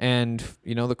 And,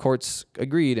 you know, the courts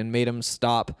agreed and made him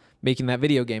stop making that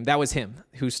video game. That was him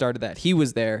who started that. He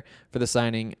was there for the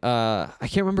signing. I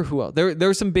can't remember who else. There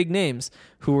were some big names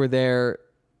who were there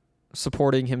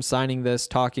supporting him signing this,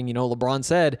 talking, you know, LeBron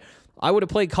said, I would have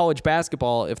played college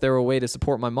basketball if there were a way to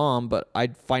support my mom, but I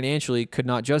financially could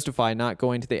not justify not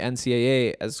going to the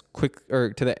NCAA as quick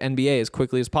or to the NBA as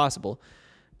quickly as possible.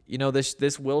 You know,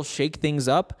 this will shake things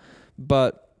up,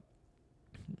 but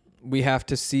we have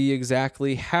to see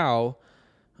exactly how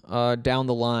down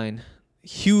the line.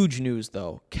 Huge news,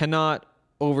 though. Cannot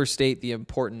overstate the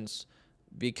importance,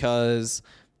 because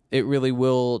it really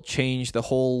will change the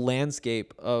whole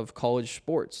landscape of college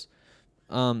sports.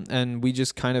 And we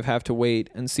just kind of have to wait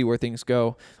and see where things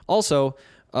go. Also,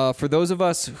 for those of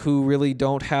us who really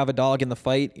don't have a dog in the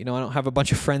fight, I don't have a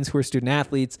bunch of friends who are student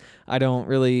athletes. I don't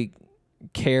really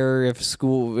care if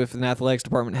an athletics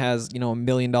department has, $1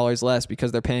 million less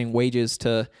because they're paying wages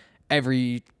to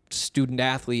every student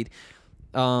athlete.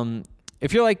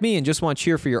 If you're like me and just want to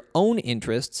cheer for your own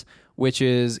interests, which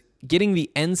is getting the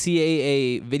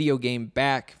NCAA video game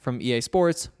back from EA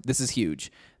Sports, this is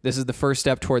huge. This is the first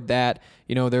step toward that.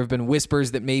 There have been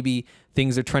whispers that maybe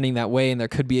things are trending that way and there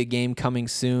could be a game coming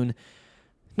soon.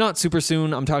 Not super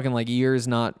soon. I'm talking like years,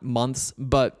 not months,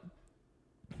 but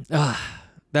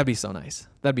that'd be so nice.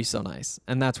 That'd be so nice.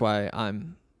 And that's why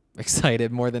I'm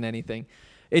excited more than anything.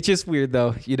 It's just weird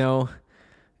though,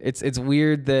 it's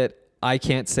weird that I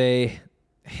can't say,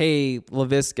 hey,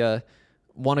 Laviska,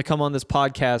 want to come on this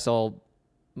podcast?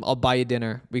 I'll buy you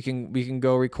dinner. We can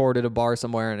go record at a bar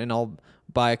somewhere and I'll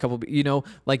buy a couple,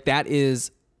 like that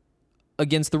is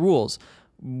against the rules.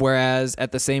 Whereas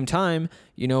at the same time,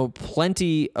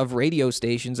 plenty of radio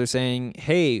stations are saying,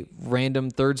 hey,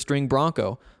 random third string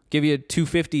Bronco, give you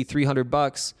 $250,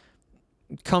 $300,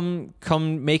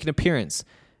 come make an appearance.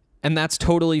 And that's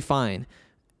totally fine.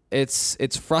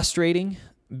 It's frustrating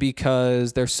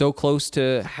because they're so close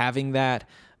to having that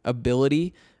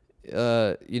ability.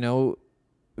 They're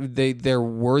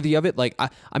worthy of it. Like, I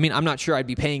mean, I'm not sure I'd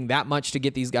be paying that much to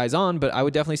get these guys on, but I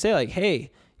would definitely say like,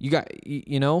 hey,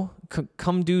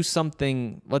 come do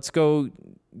something. Let's go.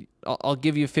 I'll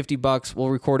give you $50. We'll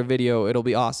record a video. It'll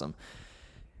be awesome.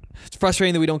 It's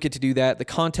frustrating that we don't get to do that. The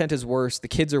content is worse. The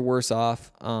kids are worse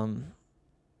off.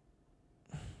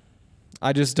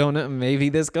 I just don't know. Maybe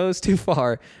this goes too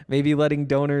far. Maybe letting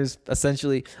donors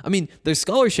essentially, there's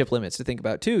scholarship limits to think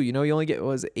about too. You only get,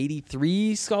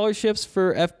 83 scholarships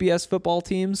for FBS football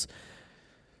teams.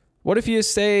 What if you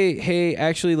say, hey,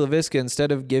 actually, Laviska,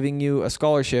 instead of giving you a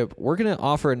scholarship, we're going to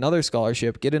offer another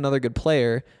scholarship, get another good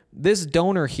player. This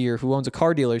donor here who owns a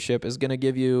car dealership is going to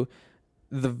give you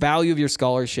the value of your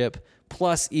scholarship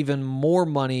plus even more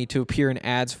money to appear in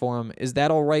ads for him. Is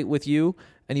that all right with you?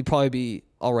 And he'd probably be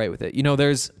all right with it.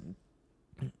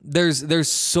 There's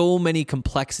so many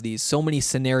complexities, so many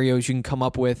scenarios you can come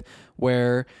up with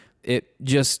where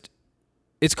it's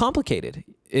complicated.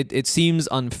 It seems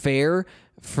unfair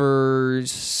for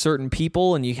certain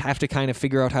people, and you have to kind of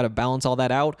figure out how to balance all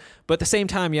that out. But at the same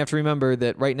time, you have to remember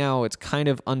that right now it's kind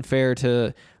of unfair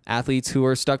to athletes who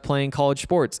are stuck playing college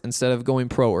sports instead of going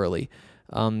pro early,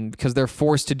 because they're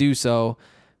forced to do so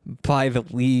by the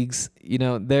leagues.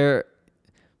 They're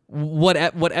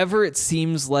whatever it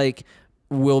seems like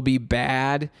will be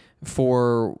bad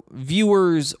for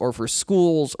viewers or for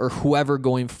schools or whoever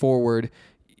going forward.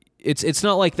 It's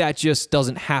not like that just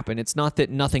doesn't happen. It's not that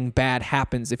nothing bad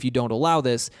happens if you don't allow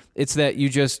this. It's that you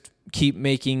just keep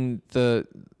making the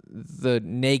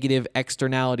negative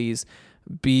externalities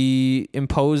be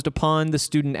imposed upon the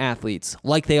student athletes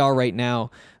like they are right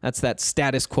now. That's that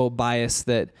status quo bias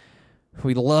that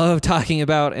we love talking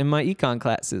about in my econ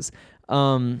classes.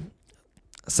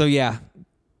 So yeah,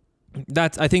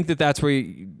 I think that's where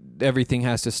everything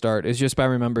has to start, is just by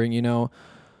remembering,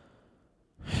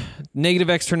 negative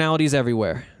externalities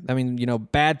everywhere.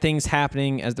 Bad things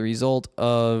happening as the result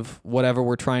of whatever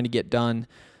we're trying to get done.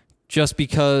 Just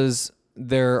because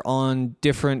they're on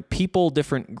different people,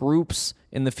 different groups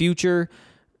in the future,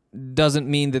 doesn't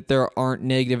mean that there aren't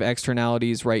negative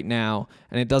externalities right now.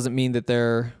 And it doesn't mean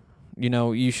that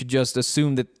you should just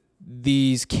assume that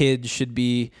these kids should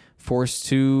be forced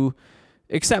to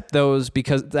accept those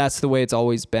because that's the way it's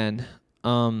always been.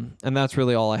 And that's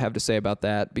really all I have to say about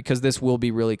that, because this will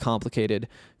be really complicated,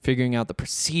 figuring out the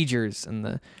procedures and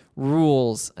the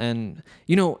rules. And,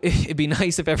 it'd be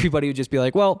nice if everybody would just be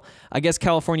like, well, I guess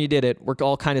California did it. We're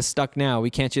all kind of stuck now.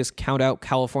 We can't just count out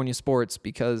California sports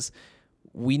because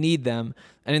we need them.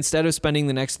 And instead of spending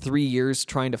the next 3 years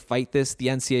trying to fight this, the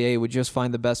NCAA would just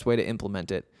find the best way to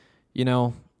implement it.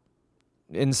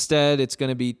 Instead, it's going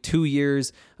to be 2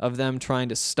 years of them trying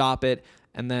to stop it,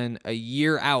 and then a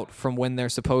year out from when they're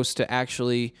supposed to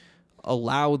actually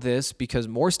allow this, because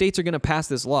more states are going to pass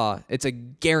this law. It's a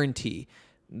guarantee.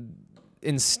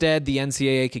 Instead, the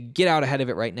NCAA could get out ahead of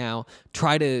it right now,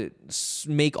 try to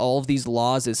make all of these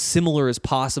laws as similar as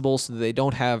possible so that they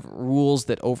don't have rules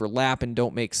that overlap and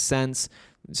don't make sense,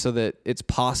 so that it's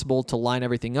possible to line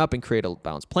everything up and create a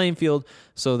balanced playing field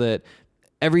so that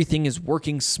everything is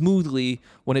working smoothly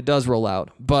when it does roll out.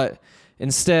 But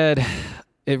instead,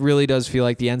 it really does feel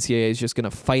like the NCAA is just going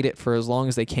to fight it for as long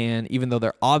as they can, even though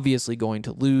they're obviously going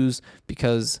to lose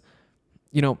because,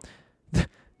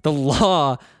 the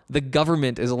law, the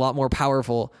government is a lot more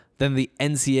powerful than the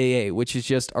NCAA, which is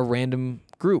just a random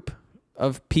group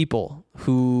of people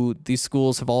who these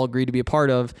schools have all agreed to be a part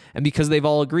of. And because they've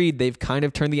all agreed, they've kind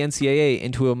of turned the NCAA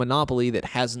into a monopoly that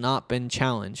has not been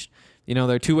challenged. There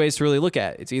are two ways to really look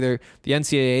at it. It's either the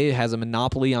NCAA has a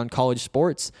monopoly on college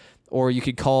sports, or you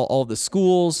could call all the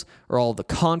schools or all the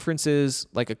conferences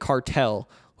like a cartel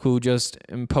who just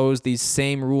impose these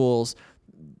same rules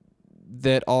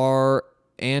that are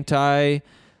anti-student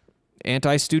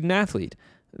athlete.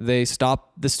 They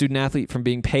stop the student athlete from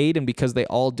being paid, and because they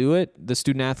all do it, the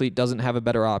student athlete doesn't have a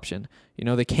better option.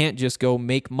 They can't just go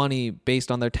make money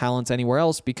based on their talents anywhere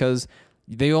else because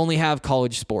they only have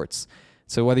college sports.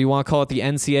 So whether you want to call it the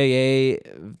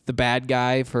NCAA, the bad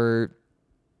guy for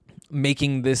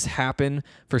making this happen,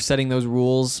 for setting those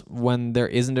rules when there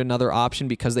isn't another option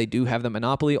because they do have the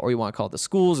monopoly, or you want to call it the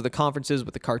schools or the conferences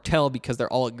with the cartel because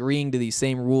they're all agreeing to these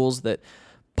same rules that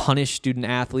punish student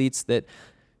athletes that,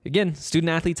 again, student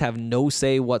athletes have no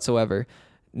say whatsoever.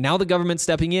 Now the government's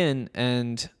stepping in,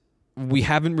 and we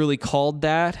haven't really called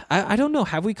that. I don't know.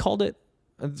 Have we called it?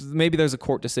 Maybe there's a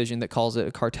court decision that calls it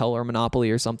a cartel or monopoly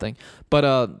or something.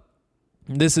 But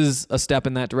this is a step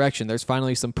in that direction. There's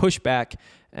finally some pushback,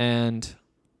 and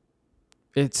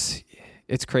it's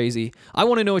crazy. I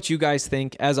want to know what you guys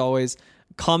think. As always,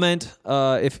 comment.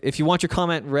 If you want your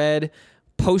comment read,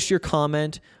 post your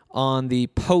comment on the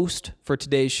post for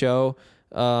today's show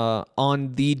on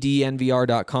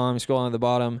thednvr.com. Scroll on the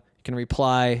bottom. You can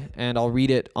reply, and I'll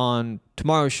read it on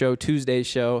tomorrow's show, Tuesday's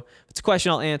show. If it's a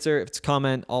question, I'll answer. If it's a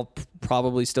comment, I'll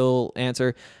probably still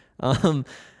answer.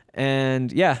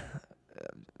 And yeah,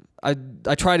 I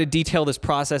try to detail this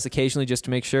process occasionally just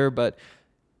to make sure, but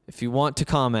if you want to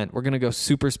comment, we're going to go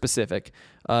super specific.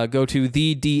 Go to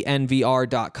thednvr.com,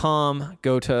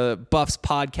 go to Buffs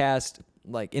Podcast,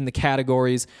 like in the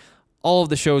categories. All of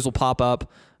the shows will pop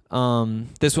up.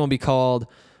 This one will be called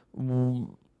the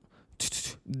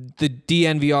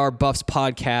DNVR Buffs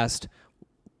Podcast.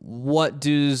 What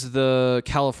does the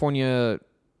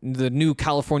new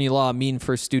California law mean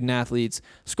for student athletes?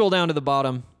 Scroll down to the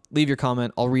bottom, leave your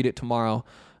comment. I'll read it tomorrow.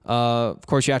 Of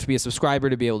course, you have to be a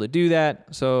subscriber to be able to do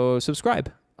that. So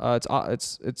subscribe.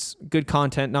 It's good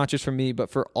content, not just for me, but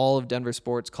for all of Denver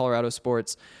sports, Colorado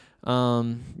sports.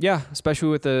 Especially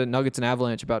with the Nuggets and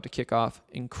Avalanche about to kick off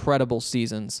incredible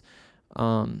seasons. It's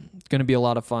going to be a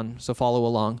lot of fun. So follow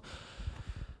along.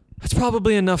 It's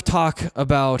probably enough talk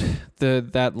about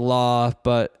that law,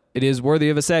 but it is worthy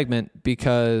of a segment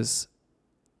because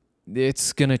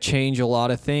it's going to change a lot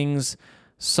of things,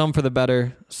 some for the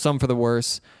better, some for the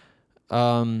worse.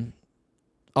 All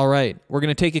right, we're going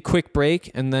to take a quick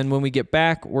break, and then when we get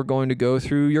back, we're going to go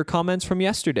through your comments from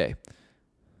yesterday.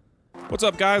 What's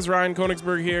up, guys? Ryan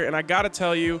Koenigsberg here, and I got to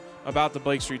tell you about the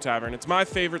Blake Street Tavern. It's my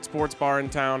favorite sports bar in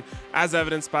town, as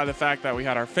evidenced by the fact that we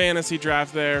had our fantasy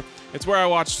draft there. It's where I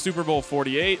watched Super Bowl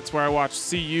 48. It's where I watched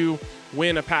CU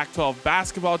win a Pac-12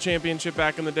 basketball championship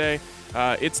back in the day.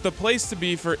 It's the place to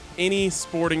be for any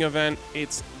sporting event.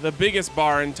 It's the biggest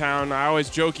bar in town. I always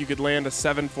joke you could land a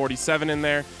 747 in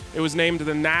there. It was named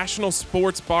the National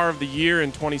Sports Bar of the Year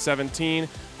in 2017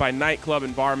 by Nightclub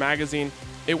and Bar Magazine.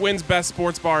 It wins Best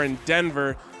Sports Bar in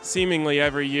Denver seemingly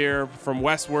every year from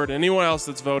Westward. Anyone else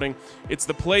that's voting, it's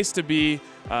the place to be.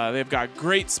 They've got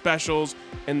great specials,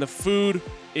 and the food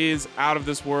is out of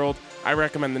this world. I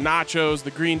recommend the nachos, the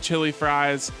green chili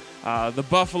fries, the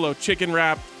buffalo chicken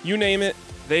wrap. You name it,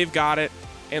 they've got it.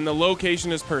 And the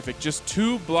location is perfect. Just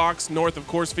 2 blocks north of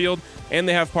Coors Field, and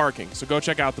they have parking. So go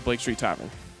check out the Blake Street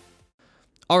Tavern.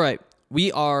 All right.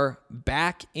 We are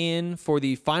back in for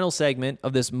the final segment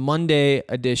of this Monday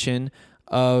edition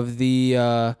of the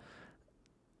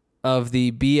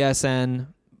BSN.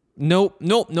 Nope.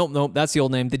 That's the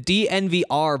old name. The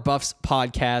DNVR Buffs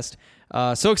Podcast.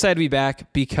 So excited to be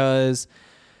back because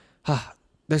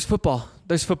there's football.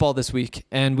 There's football this week,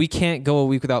 and we can't go a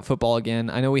week without football again.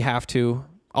 I know we have to.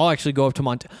 I'll actually go up to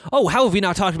Montana. Oh, how have we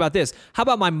not talked about this? How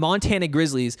about my Montana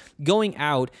Grizzlies going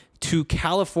out to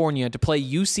California to play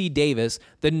UC Davis,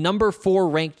 the number 4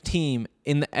 ranked team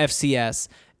in the FCS,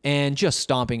 and just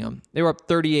stomping them. They were up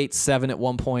 38-7 at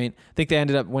one point. I think they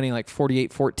ended up winning like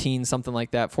 48-14, something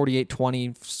like that,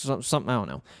 48-20, something, I don't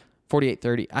know,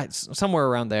 48-30, somewhere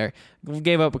around there.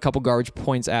 Gave up a couple garbage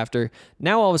points after.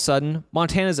 Now all of a sudden,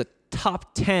 Montana's a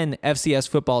top 10 FCS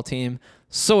football team.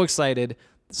 So excited.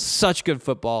 Such good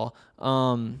football.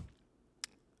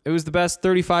 It was the best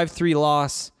 35-3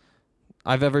 loss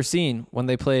I've ever seen when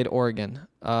they played Oregon.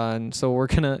 And so we're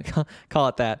going to call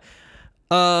it that.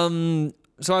 So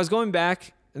I was going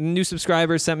back. A new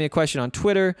subscriber sent me a question on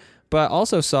Twitter, but I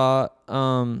also saw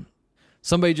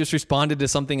somebody just responded to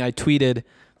something I tweeted.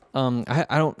 I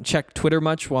don't check Twitter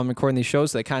much while I'm recording these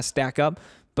shows, so they kind of stack up.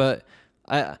 But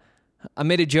I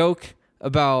made a joke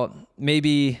about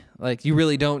maybe like you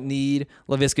really don't need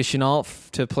Laviska Shenault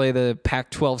to play the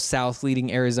Pac-12 South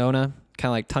leading Arizona, kind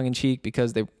of like tongue-in-cheek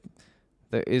because there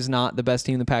is not the best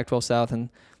team in the Pac-12 South. And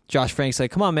Josh Frank's like,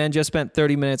 come on, man, just spent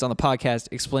 30 minutes on the podcast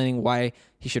explaining why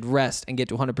he should rest and get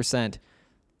to 100%.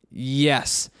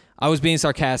 Yes, I was being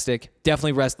sarcastic.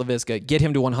 Definitely rest Laviska. Get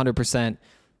him to 100%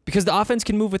 because the offense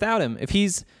can move without him. If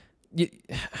he's...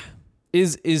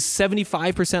 Is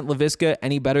 75% Laviska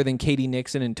any better than Katie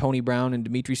Nixon and Tony Brown and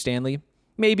Dimitri Stanley?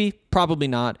 Maybe, probably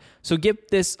not. So get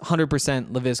this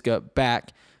 100% Laviska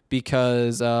back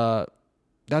because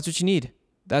that's what you need.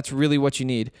 That's really what you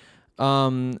need.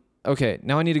 Okay,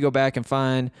 now I need to go back and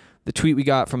find the tweet we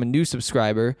got from a new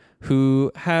subscriber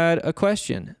who had a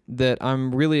question that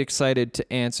I'm really excited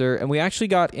to answer. And we actually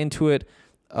got into it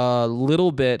a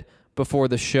little bit before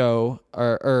the show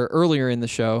or earlier in the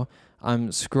show. I'm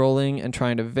scrolling and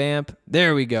trying to vamp.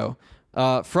 There we go.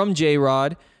 From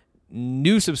J-Rod,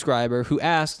 new subscriber, who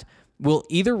asked, will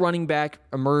either running back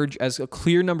emerge as a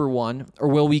clear number one, or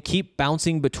will we keep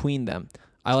bouncing between them?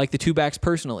 I like the two backs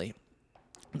personally.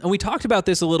 And we talked about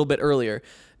this a little bit earlier,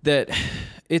 that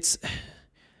it's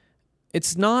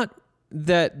not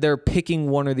that they're picking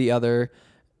one or the other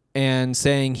and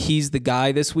saying he's the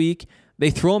guy this week. They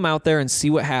throw him out there and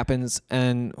see what happens,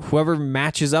 and whoever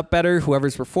matches up better,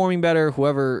 whoever's performing better,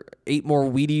 whoever ate more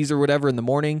Wheaties or whatever in the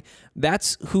morning,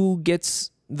 that's who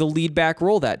gets the lead back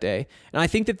role that day. And I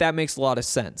think that makes a lot of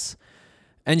sense.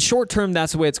 And short term,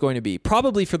 that's the way it's going to be.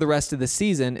 Probably for the rest of the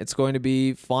season, it's going to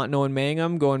be Fontenot and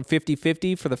Mangum going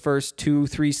 50-50 for the first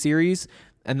 2-3 series,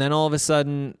 and then all of a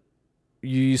sudden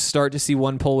you start to see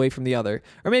one pull away from the other.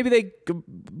 Or maybe they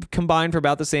combine for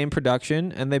about the same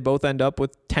production, and they both end up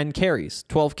with 10 carries,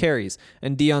 12 carries,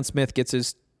 and Deion Smith gets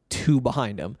his 2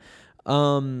 behind him.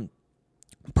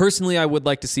 Personally, I would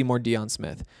like to see more Deion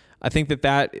Smith. I think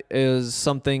that is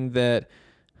something that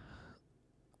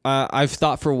I've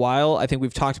thought for a while. I think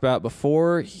we've talked about it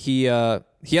before. He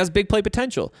has big play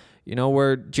potential. You know,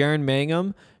 where Jaren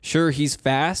Mangum, sure, he's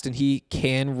fast and he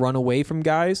can run away from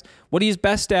guys. What he's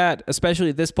best at, especially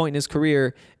at this point in his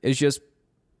career, is just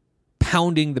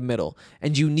pounding the middle.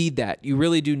 And you need that. You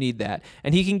really do need that.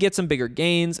 And he can get some bigger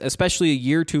gains, especially a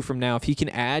year or two from now. If he can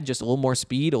add just a little more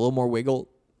speed, a little more wiggle,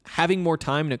 having more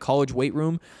time in a college weight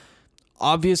room,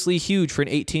 obviously huge for an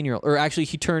 18-year-old. Or actually,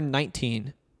 he turned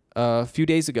 19 a few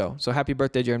days ago. So happy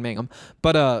birthday, Jaren Mangum.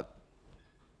 But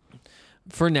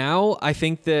for now, I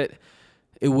think that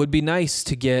it would be nice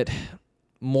to get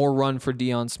more run for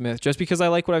Deion Smith just because I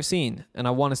like what I've seen and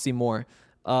I want to see more.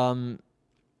 Alex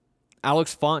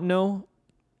Fontenot,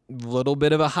 a little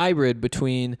bit of a hybrid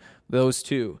between those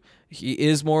two. He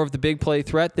is more of the big play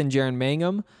threat than Jaren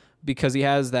Mangum because he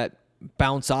has that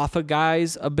bounce off a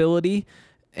guy's ability,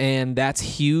 and that's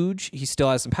huge. He still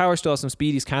has some power, still has some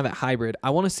speed. He's kind of that hybrid.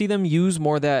 I want to see them use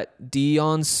more of that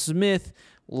Deion Smith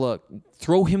look.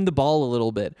 Throw him the ball a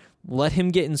little bit. Let him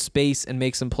get in space and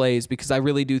make some plays because I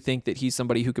really do think that he's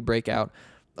somebody who could break out.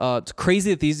 It's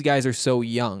crazy that these guys are so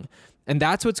young. And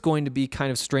that's what's going to be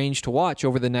kind of strange to watch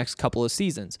over the next couple of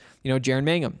seasons. You know, Jaren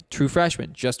Mangum, true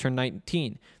freshman, just turned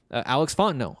 19. Alex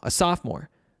Fontenot, a sophomore.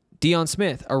 Deion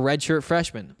Smith, a redshirt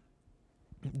freshman.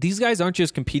 These guys aren't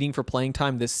just competing for playing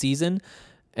time this season,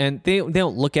 and they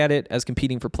don't look at it as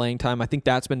competing for playing time. I think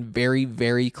that's been very,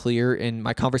 very clear in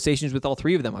my conversations with all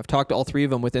three of them. I've talked to all three of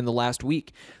them within the last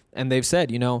week, and they've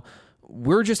said, you know,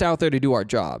 we're just out there to do our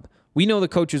job. We know the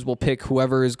coaches will pick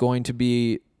whoever is going to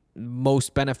be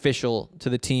most beneficial to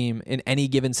the team in any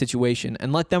given situation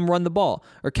and let them run the ball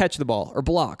or catch the ball or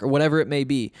block or whatever it may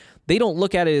be. They don't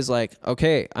look at it as like,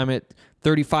 okay, I'm at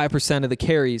 35% of the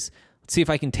carries. Let's see if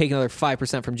I can take another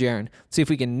 5% from Jaren. See if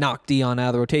we can knock Deion out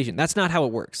of the rotation. That's not how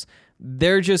it works.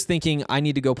 They're just thinking, I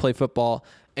need to go play football.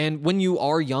 And when you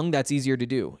are young, that's easier to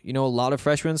do. You know, a lot of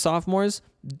freshmen and sophomores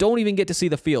don't even get to see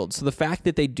the field. So the fact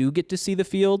that they do get to see the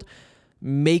field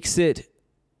makes it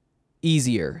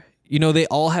easier. You know, they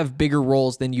all have bigger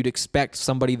roles than you'd expect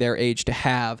somebody their age to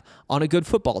have on a good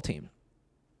football team.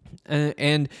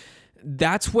 And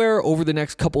that's where over the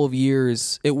next couple of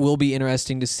years, it will be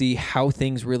interesting to see how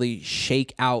things really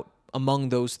shake out among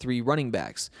those three running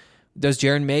backs. Does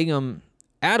Jaren Mangum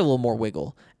add a little more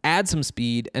wiggle, add some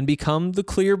speed, and become the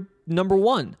clear number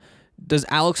one? Does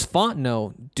Alex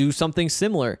Fontenot do something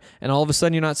similar? And all of a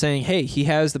sudden you're not saying, hey, he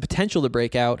has the potential to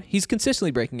break out. He's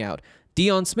consistently breaking out.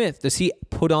 Deion Smith, does he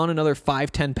put on another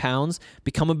 5-10 pounds,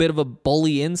 become a bit of a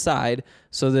bully inside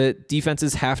so that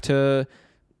defenses have to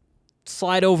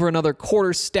slide over another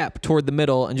quarter step toward the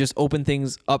middle and just open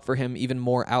things up for him even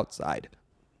more outside?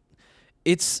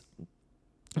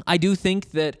 I do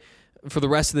think that for the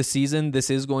rest of the season, this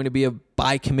is going to be a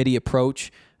by committee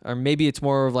approach, or maybe it's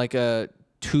more of like a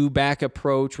 2-back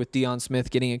approach with Deion Smith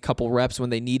getting a couple reps when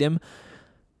they need him.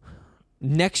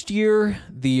 Next year,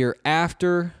 the year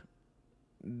after,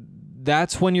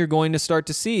 that's when you're going to start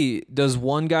to see, does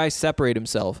one guy separate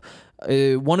himself?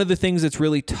 One of the things that's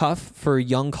really tough for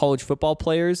young college football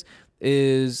players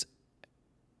is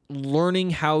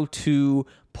learning how to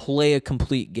play a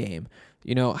complete game.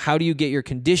 How do you get your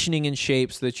conditioning in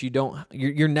shape so that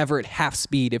you're never at half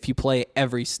speed if you play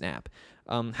every snap?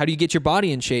 How do you get your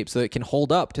body in shape so that it can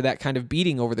hold up to that kind of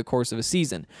beating over the course of a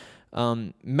season?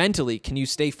 Mentally, can you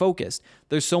stay focused?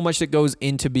 There's so much that goes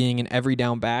into being an every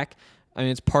down back. I mean,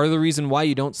 it's part of the reason why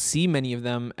you don't see many of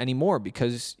them anymore,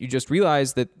 because you just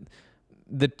realize that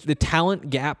the talent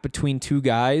gap between two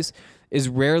guys is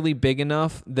rarely big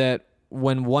enough that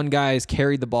when one guy has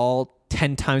carried the ball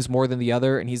 10 times more than the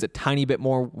other and he's a tiny bit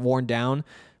more worn down,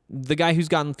 the guy who's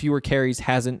gotten fewer carries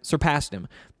hasn't surpassed him.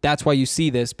 That's why you see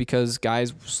this, because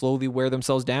guys slowly wear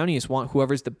themselves down. You just want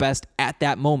whoever's the best at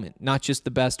that moment, not just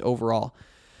the best overall.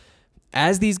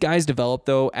 As these guys develop,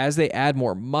 though, as they add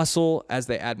more muscle, as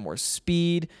they add more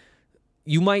speed,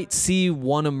 you might see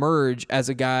one emerge as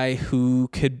a guy who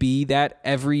could be that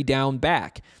every down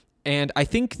back. And I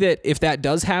think that if that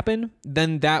does happen,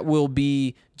 then that will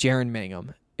be Jaren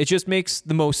Mangham. It just makes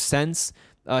the most sense.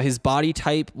 His body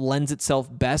type lends itself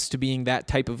best to being that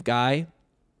type of guy.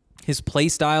 His play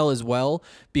style as well,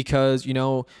 because,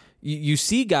 you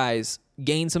see guys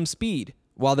gain some speed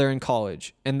while they're in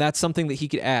college, and that's something that he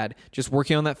could add, just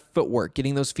working on that footwork,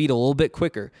 getting those feet a little bit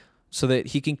quicker so that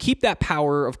he can keep that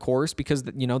power, of course, because,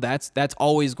 that's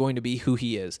always going to be who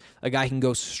he is. A guy can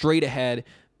go straight ahead,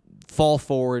 fall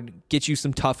forward, get you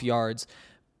some tough yards.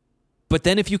 But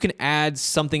then if you can add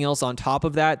something else on top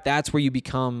of that, that's where you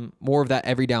become more of that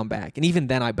every down back. And even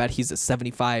then, I bet he's a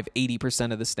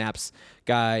 75-80% of the snaps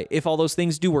guy if all those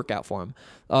things do work out for him.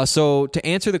 So to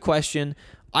answer the question,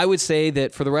 I would say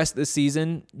that for the rest of the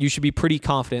season, you should be pretty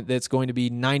confident that it's going to be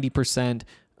 90%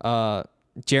 Jaren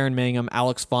Mangham,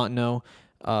 Alex Fontenot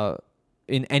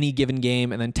in any given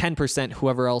game, and then 10%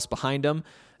 whoever else behind him.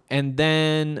 And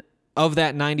then of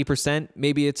that 90%,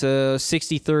 maybe it's a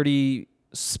 60-30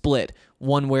 split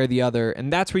one way or the other,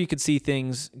 and that's where you could see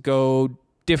things go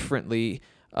differently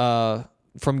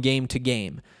from game to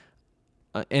game.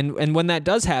 And when that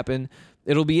does happen,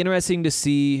 it'll be interesting to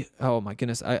see. Oh my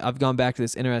goodness, I've gone back to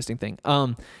this interesting thing.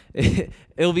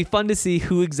 It'll be fun to see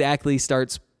who exactly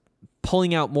starts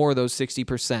pulling out more of those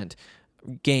 60%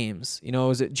 games.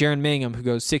 Is it Jaren Mangham who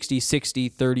goes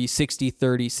 60-60,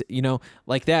 30-60-30,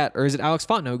 like that, or is it Alex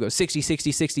Fontenot who goes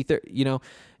 60-60, 60-30?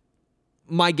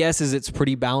 My guess is it's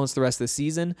pretty balanced the rest of the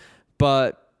season,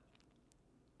 but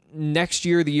next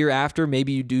year, the year after,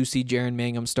 maybe you do see Jaren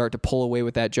Mangham start to pull away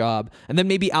with that job. And then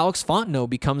maybe Alex Fontenot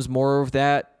becomes more of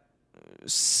that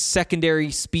secondary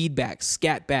speed back,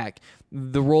 scat back,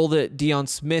 the role that Deion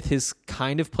Smith has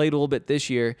kind of played a little bit this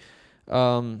year.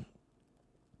 Although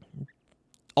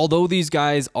these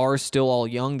guys are still all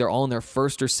young, they're all in their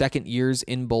first or second years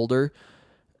in Boulder.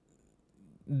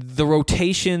 The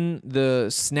rotation, the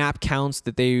snap counts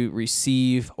that they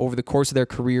receive over the course of their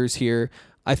careers here,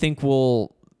 I think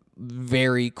will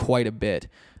vary quite a bit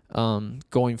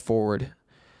going forward.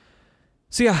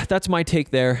 So yeah, that's my take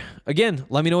there. Again,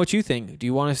 let me know what you think. Do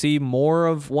you want to see more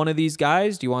of one of these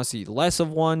guys? Do you want to see less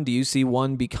of one? Do you see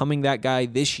one becoming that guy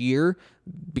this year,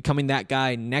 becoming that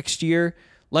guy next year?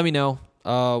 Let me know.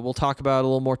 We'll talk about it a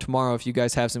little more tomorrow if you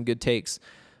guys have some good takes.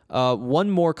 One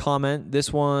more comment.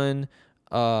 This one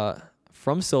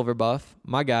from Silverbuff,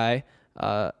 my guy.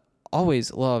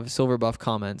 Always love Silverbuff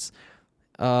comments.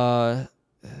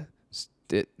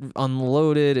 It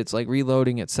unloaded. It's like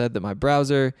reloading. It said that my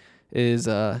browser is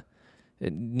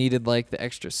it needed like the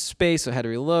extra space, so I had to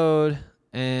reload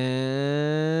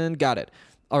and got it.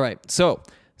 All right. So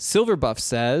Silverbuff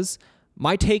says,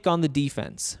 my take on the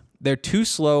defense. They're too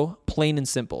slow, plain and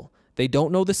simple. They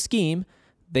don't know the scheme.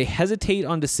 They hesitate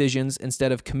on decisions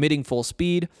instead of committing full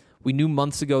speed. We knew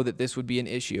months ago that this would be an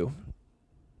issue.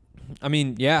 I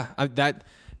mean, yeah,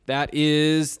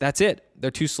 that's it.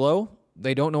 They're too slow.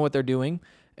 They don't know what they're doing,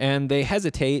 and they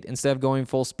hesitate instead of going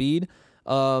full speed.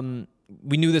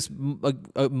 We knew this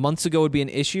months ago would be an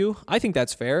issue. I think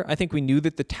that's fair. I think we knew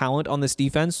that the talent on this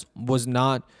defense was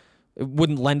not It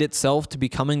wouldn't lend itself to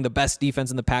becoming the best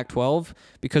defense in the Pac-12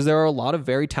 because there are a lot of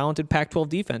very talented Pac-12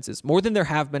 defenses, more than there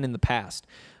have been in the past.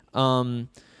 So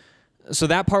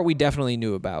that part we definitely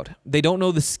knew about. They don't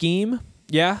know the scheme.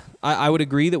 Yeah, I would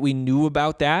agree that we knew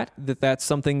about that's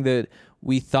something that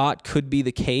we thought could be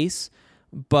the case,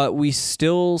 but we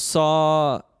still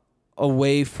saw a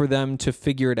way for them to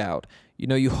figure it out. You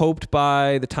know, you hoped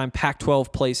by the time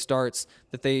Pac-12 play starts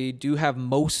that they do have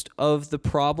most of the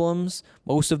problems,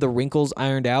 most of the wrinkles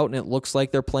ironed out, and it looks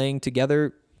like they're playing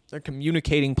together. They're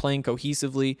communicating, playing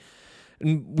cohesively.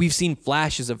 And we've seen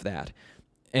flashes of that.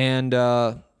 And,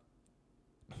 I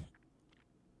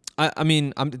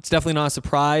mean, it's definitely not a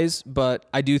surprise, but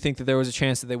I do think that there was a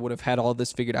chance that they would have had all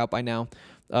this figured out by now.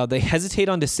 They hesitate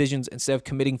on decisions instead of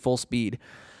committing full speed.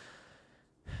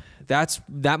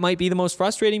 That might be the most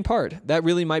frustrating part. That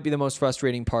really might be the most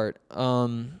frustrating part.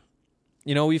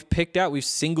 You know, we've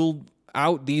singled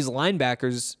out these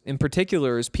linebackers in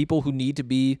particular as people who need to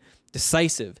be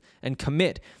decisive and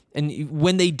commit. And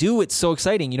when they do, it's so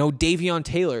exciting. You know, Davion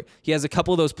Taylor, he has a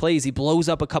couple of those plays. He blows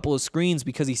up a couple of screens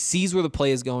because he sees where the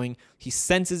play is going. He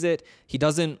senses it. He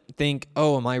doesn't think,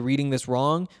 oh, am I reading this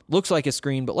wrong? Looks like a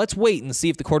screen, but let's wait and see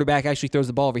if the quarterback actually throws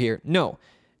the ball over here. No,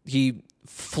 he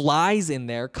flies in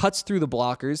there, cuts through the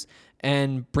blockers,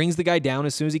 and brings the guy down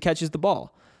as soon as he catches the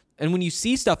ball. And when you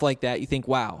see stuff like that, you think,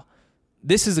 wow,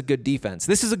 this is a good defense.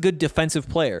 This is a good defensive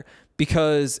player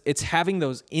because it's having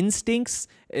those instincts.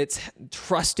 It's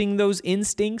trusting those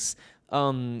instincts.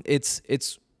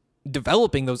 It's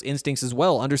developing those instincts as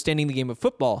well, understanding the game of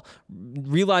football,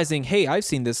 realizing, hey, I've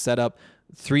seen this setup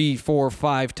 3, 4,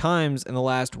 5 times in the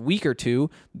last week or two,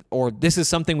 or this is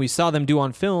something we saw them do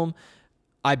on film.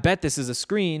 I bet this is a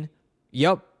screen.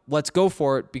 Yep, let's go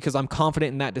for it because I'm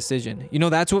confident in that decision. You know,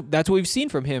 that's what we've seen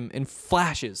from him in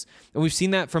flashes. And we've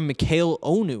seen that from Mikhail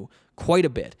Onu quite a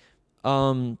bit.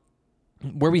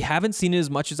 Where we haven't seen it as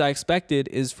much as I expected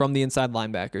is from the inside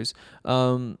linebackers.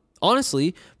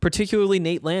 Honestly, particularly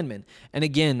Nate Landman. And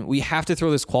again, we have to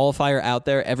throw this qualifier out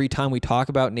there every time we talk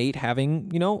about Nate having,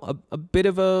 you know, a bit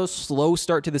of a slow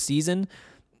start to the season.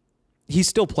 He's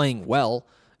still playing well.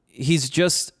 He's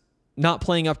just not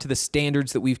playing up to the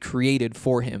standards that we've created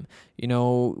for him. You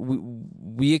know,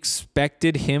 we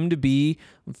expected him to be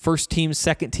first team,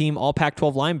 second team, all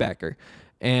Pac-12 linebacker.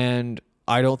 And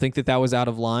I don't think that was out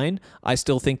of line. I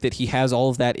still think that he has all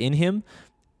of that in him.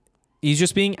 He's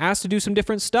just being asked to do some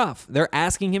different stuff. They're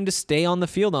asking him to stay on the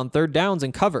field on third downs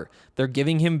and cover. They're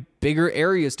giving him bigger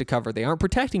areas to cover. They aren't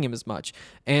protecting him as much.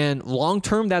 And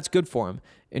long-term, that's good for him.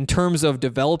 In terms of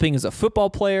developing as a football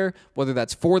player, whether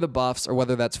that's for the Buffs or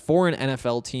whether that's for an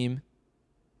NFL team,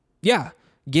 yeah,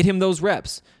 get him those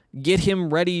reps. Get him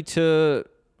ready to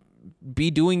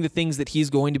be doing the things that he's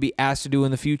going to be asked to do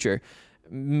in the future.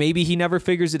 Maybe he never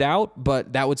figures it out,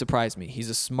 but that would surprise me. He's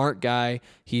a smart guy.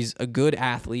 He's a good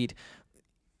athlete.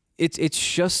 It's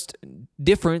just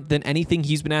different than anything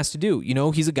he's been asked to do. You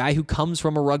know, he's a guy who comes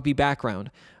from a rugby background.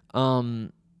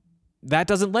 That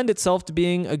doesn't lend itself to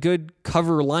being a good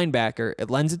cover linebacker. It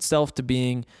lends itself to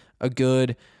being a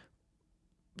good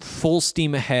full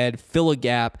steam ahead, fill a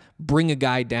gap, bring a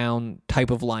guy down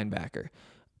type of linebacker.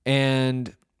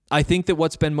 And I think that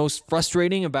what's been most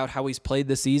frustrating about how he's played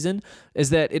this season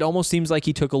is that it almost seems like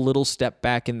he took a little step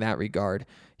back in that regard.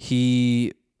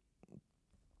 He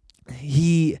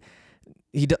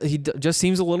just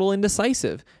seems a little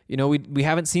indecisive. You know, we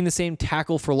haven't seen the same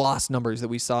tackle for loss numbers that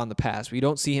we saw in the past. We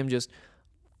don't see him just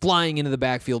flying into the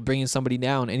backfield, bringing somebody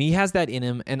down, and he has that in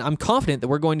him, and I'm confident that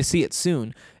we're going to see it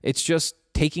soon. It's just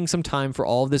taking some time for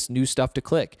all of this new stuff to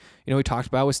click. You know, we talked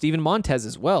about with Steven Montez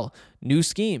as well. New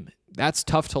scheme. That's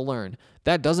tough to learn.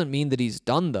 That doesn't mean that he's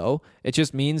done, though. It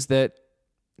just means that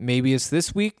maybe it's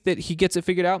this week that he gets it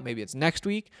figured out. Maybe it's next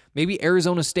week. Maybe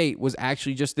Arizona State was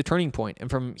actually just the turning point. And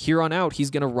from here on out, he's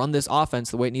going to run this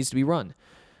offense the way it needs to be run.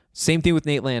 Same thing with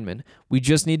Nate Landman. We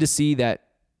just need to see that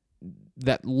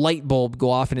light bulb go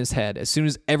off in his head as soon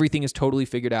as everything is totally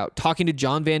figured out. Talking to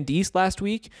John Van Diest last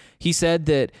week, he said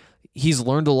that he's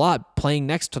learned a lot playing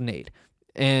next to Nate.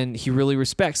 And he really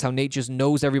respects how Nate just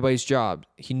knows everybody's job.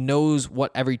 He knows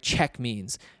what every check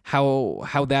means,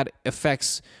 how that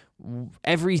affects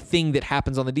everything that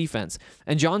happens on the defense.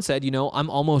 And John said, you know, I'm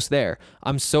almost there.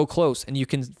 I'm so close. And you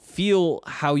can feel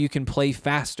how you can play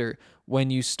faster when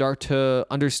you start to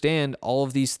understand all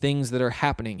of these things that are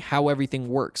happening, how everything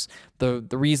works, the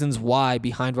reasons why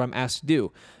behind what I'm asked to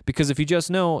do. Because if you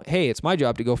just know, hey, it's my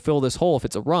job to go fill this hole if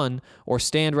it's a run, or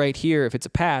stand right here if it's a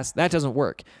pass, that doesn't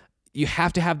work. You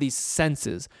have to have these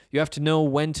senses. You have to know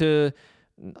when to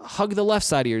hug the left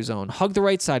side of your zone, hug the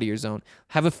right side of your zone,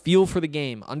 have a feel for the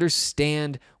game,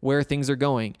 understand where things are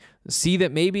going, see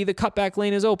that maybe the cutback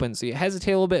lane is open, so you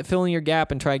hesitate a little bit, fill in your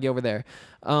gap, and try to get over there.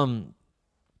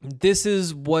 This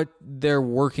is what they're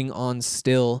working on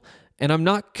still, and I'm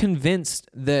not convinced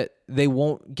that they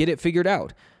won't get it figured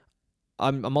out.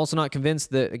 I'm also not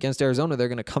convinced that against Arizona they're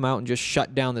going to come out and just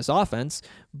shut down this offense,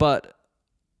 but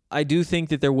I do think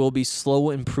that there will be slow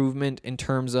improvement in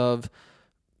terms of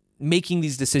making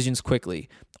these decisions quickly.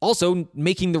 Also,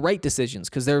 making the right decisions,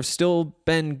 because there have still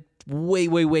been way,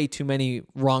 way, way too many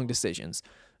wrong decisions.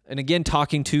 And again,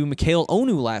 talking to Mikhail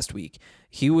Onu last week,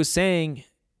 he was saying,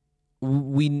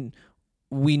 we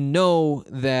know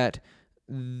that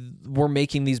we're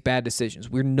making these bad decisions.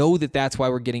 We know that that's why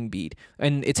we're getting beat.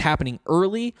 And it's happening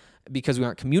early because we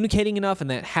aren't communicating enough, and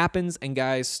that happens, and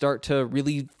guys start to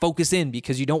really focus in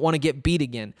because you don't want to get beat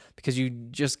again, because you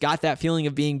just got that feeling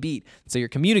of being beat. So you're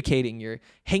communicating, you're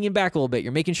hanging back a little bit,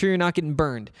 you're making sure you're not getting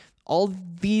burned. All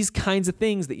these kinds of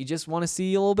things that you just want to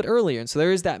see a little bit earlier. And so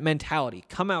there is that mentality.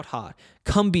 Come out hot.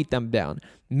 Come beat them down.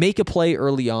 Make a play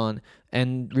early on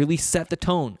and really set the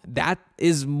tone. That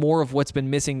is more of what's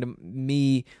been missing to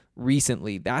me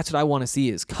recently. That's what I want to see,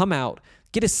 is come out,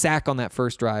 get a sack on that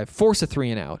first drive, force a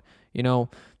 3-and-out,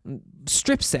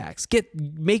 strip sacks,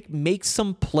 make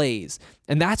some plays.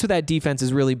 And that's what that defense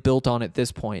is really built on at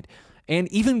this point. And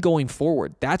even going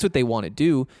forward, that's what they want to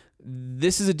do.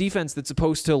 This is a defense that's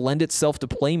supposed to lend itself to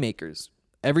playmakers.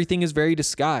 Everything is very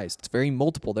disguised. It's very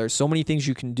multiple. There's so many things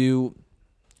you can do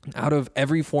out of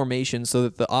every formation so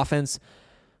that the offense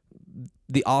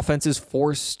is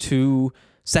forced to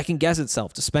second guess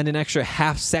itself, to spend an extra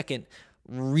half second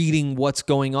reading what's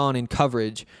going on in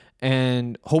coverage.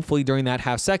 And hopefully during that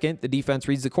half second, the defense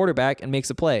reads the quarterback and makes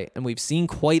a play. And we've seen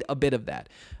quite a bit of that.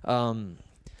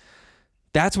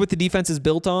 That's what the defense is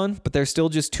built on, but there's still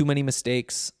just too many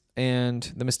mistakes,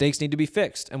 and the mistakes need to be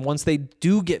fixed. And once they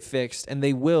do get fixed, and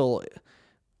they will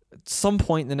at some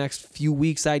point in the next few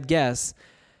weeks, I'd guess,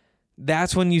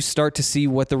 that's when you start to see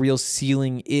what the real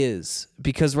ceiling is.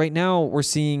 Because right now we're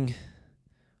seeing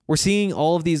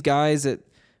all of these guys at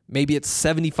maybe it's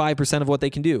 75% of what they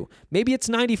can do. Maybe it's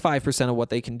 95% of what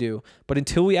they can do. But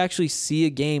until we actually see a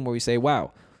game where we say,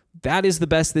 wow, that is the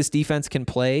best this defense can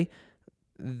play,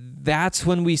 that's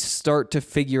when we start to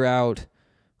figure out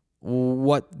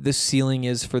what the ceiling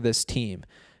is for this team.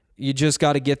 You just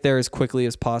got to get there as quickly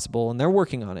as possible, and they're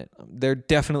working on it. They're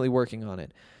definitely working on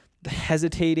it. The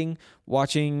hesitating,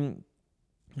 watching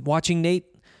Nate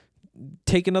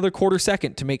take another quarter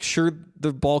second to make sure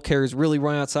the ball carrier is really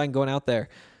running outside and going out there.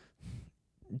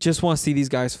 Just want to see these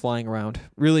guys flying around.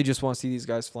 Really just want to see these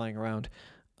guys flying around.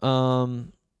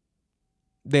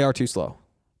 They are too slow.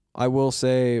 I will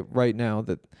say right now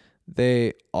that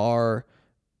they are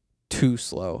too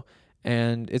slow.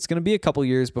 And it's going to be a couple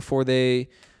years before they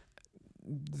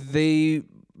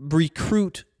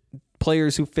recruit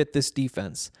players who fit this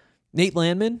defense. Nate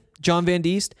Landman, John Van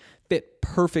Diest fit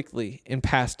perfectly in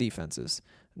past defenses.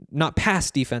 Not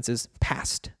past defenses,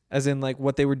 past, as in like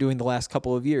what they were doing the last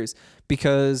couple of years,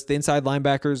 because the inside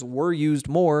linebackers were used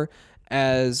more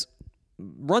as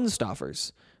run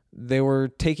stoppers. They were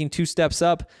taking 2 steps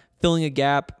up, filling a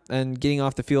gap, and getting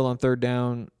off the field on third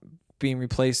down, being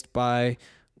replaced by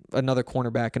another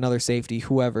cornerback, another safety,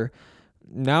 whoever.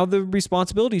 Now the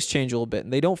responsibilities change a little bit,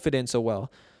 and they don't fit in so well.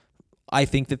 I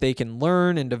think that they can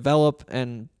learn and develop,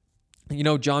 and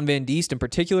John Van Diest in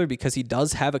particular, because he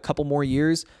does have a couple more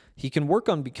years, he can work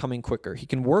on becoming quicker. He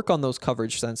can work on those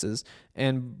coverage senses,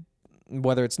 and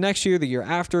whether it's next year, the year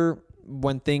after,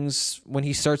 when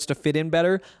he starts to fit in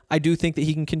better, I do think that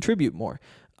he can contribute more.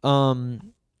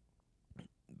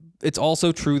 It's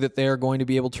also true that they are going to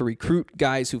be able to recruit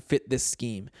guys who fit this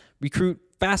scheme, recruit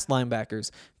fast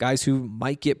linebackers, guys who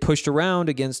might get pushed around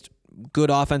against good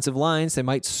offensive lines. They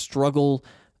might struggle,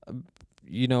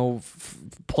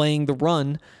 playing the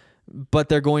run, but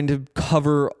they're going to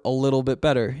cover a little bit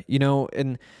better,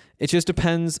 and it just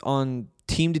depends on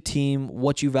team to team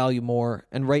what you value more.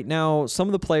 And right now, some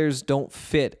of the players don't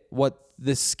fit what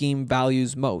this scheme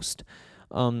values most.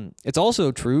 It's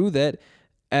also true that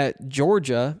at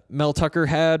Georgia, Mel Tucker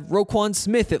had Roquan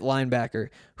Smith at linebacker,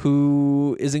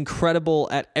 who is incredible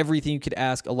at everything you could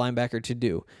ask a linebacker to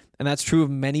do. And that's true of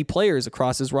many players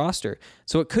across his roster.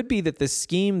 So it could be that this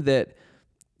scheme that,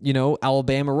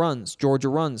 Alabama runs, Georgia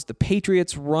runs, the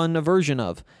Patriots run a version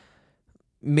of,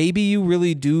 maybe you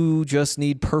really do just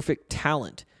need perfect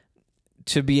talent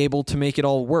to be able to make it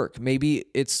all work. Maybe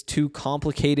it's too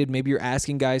complicated. Maybe you're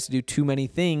asking guys to do too many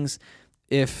things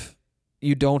if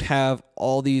you don't have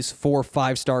all these 4 or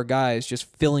 5-star guys just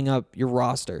filling up your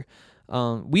roster.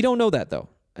 We don't know that, though.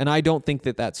 And I don't think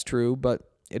that that's true, but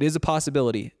it is a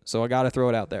possibility. So I got to throw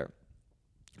it out there.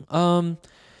 I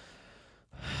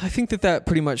think that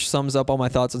pretty much sums up all my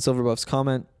thoughts on Silverbuff's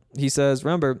comment. He says,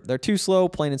 remember, they're too slow,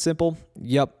 plain and simple.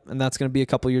 Yep. And that's going to be a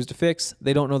couple years to fix.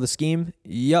 They don't know the scheme.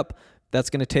 Yep. That's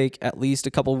going to take at least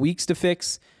a couple weeks to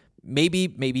fix. Maybe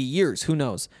years. Who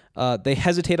knows? They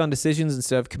hesitate on decisions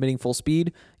instead of committing full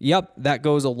speed. Yep. That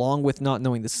goes along with not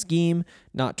knowing the scheme,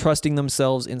 not trusting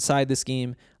themselves inside the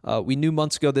scheme. We knew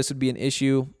months ago this would be an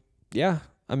issue. Yeah.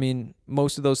 I mean,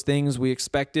 most of those things we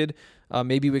expected.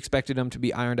 Maybe we expected them to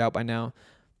be ironed out by now.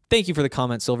 Thank you for the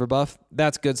comment, Silverbuff.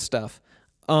 That's good stuff.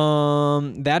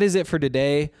 That is it for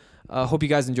today. Hope you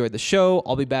guys enjoyed the show.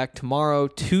 I'll be back tomorrow,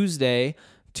 Tuesday,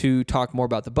 to talk more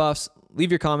about the Buffs. Leave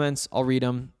your comments. I'll read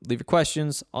them. Leave your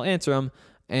questions. I'll answer them,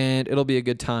 and it'll be a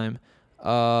good time.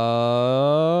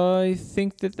 I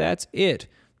think that's it.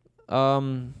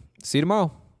 See you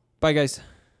tomorrow. Bye, guys.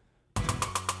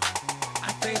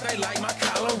 I think they like my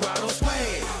Colorado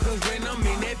swag, 'cause when I'm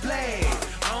in that flag,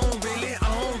 I don't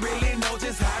really know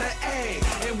just how to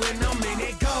act. And when I'm in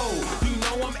that goal, you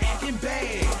know I'm acting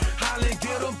bad. Holla,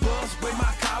 get a bus with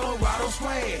my Colorado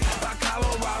swag. My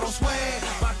Colorado swag,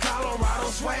 my Colorado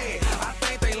swag. I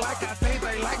think they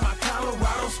like my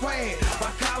Colorado swag.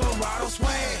 My Colorado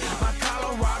swag, my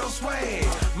Colorado swag.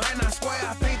 Man, I swear,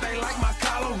 I think they like my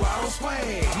Colorado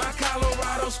swag. My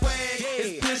Colorado swag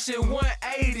is pushing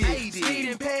 180.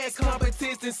 Speeding past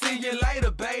competition, see you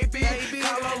later, baby.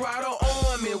 Colorado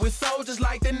Army with soldiers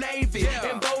like the Navy.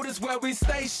 And boat is where we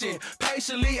station,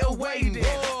 patiently awaiting.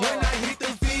 When I hit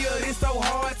the field, it's so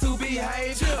hard to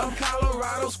behave. I'm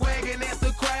Colorado swagging as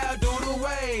the crowd do the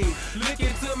wave. Look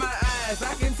into my eyes,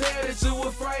 I can tell that you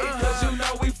afraid. 'Cause you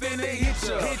know we finna hit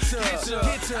ya.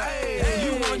 Hey,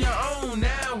 you on your own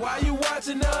now, why you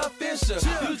watching the official?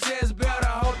 You just better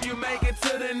hope you make it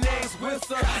to the next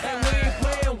whistle. And we ain't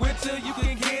playing with you, you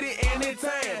can get it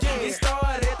anytime. It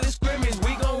started at the scrimmage,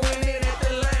 we gon' win it at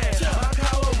the line. My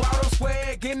Colorado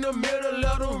swag in the middle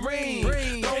of the ring.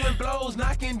 Throwing blows,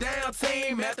 knocking down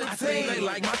team after team. I think they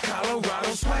like my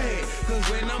Colorado swag, 'cause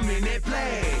when I'm in that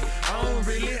flag, I don't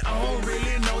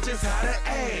really know just how to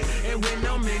act. And when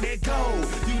I'm in that goal,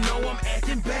 you know I'm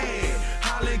acting bad.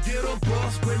 Holla, get a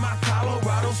bus with my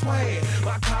Colorado swag.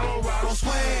 My Colorado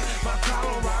swag, my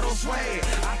Colorado swag.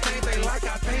 I think they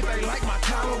like my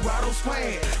Colorado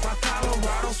swag. My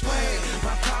Colorado swag,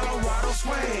 my Colorado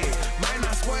swag. Man,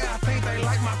 I swear, I think they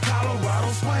like my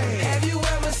Colorado swag. Have you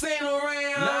ever seen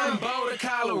around? I'm Boulder,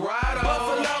 Colorado.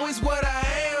 Buffalo is what I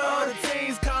am. All the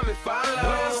teams come and follow. When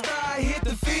I start hit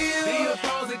the field, the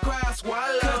opposing crowd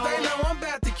swallow. 'Cause they know I'm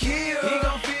about to kill. He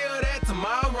gon' feel that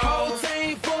tomorrow. Whole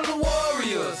team full of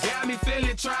warriors. Got me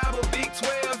feeling tribal. Big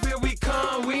 12, here we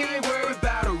come. We ain't worried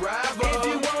about a rival. If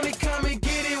you want it, come and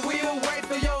get it. We'll wait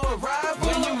for your arrival.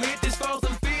 When you hit this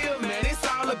frozen field, man, it's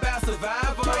all about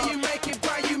survival. Pray you make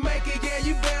it, yeah,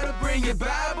 you better bring your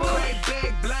Bible. Crack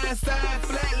back, blind side,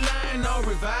 flat line, no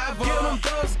revival.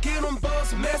 Get them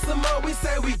bucks, mess them up, we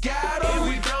say we got them. If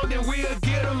we don't, then we'll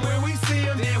get them. When we see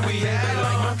them, then we have them.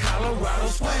 Like my Colorado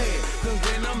swag, 'cause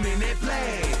when I'm in that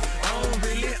flag, I don't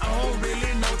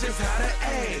really know just how to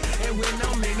act. And when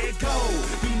I'm in that goal,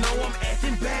 you know I'm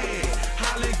acting bad.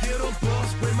 Holla, get a bus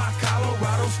with my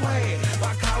Colorado swag.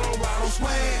 My Colorado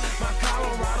swag, my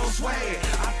Colorado swag.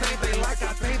 I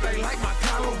think they like my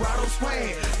Colorado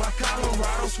swag. My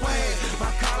Colorado swag,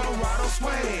 my Colorado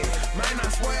swag. Man, I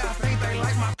swear, I think they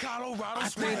like my Colorado swag. I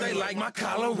think they like my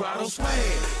Colorado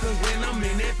swag. 'Cause when I'm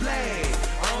in that flag,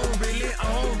 I don't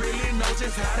really know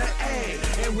just how to act.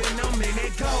 And when I'm in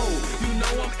that goal, you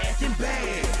know I'm acting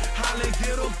bad. Holla,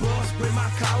 get a bus with my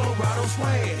Colorado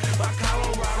swag. My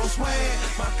Colorado swag,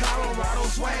 my Colorado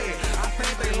swag. I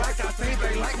think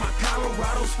they like my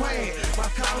Colorado swag. My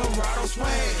Colorado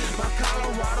swag, my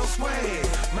Colorado swag.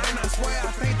 Man, I swear,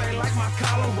 I think they like my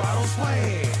Colorado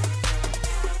swag.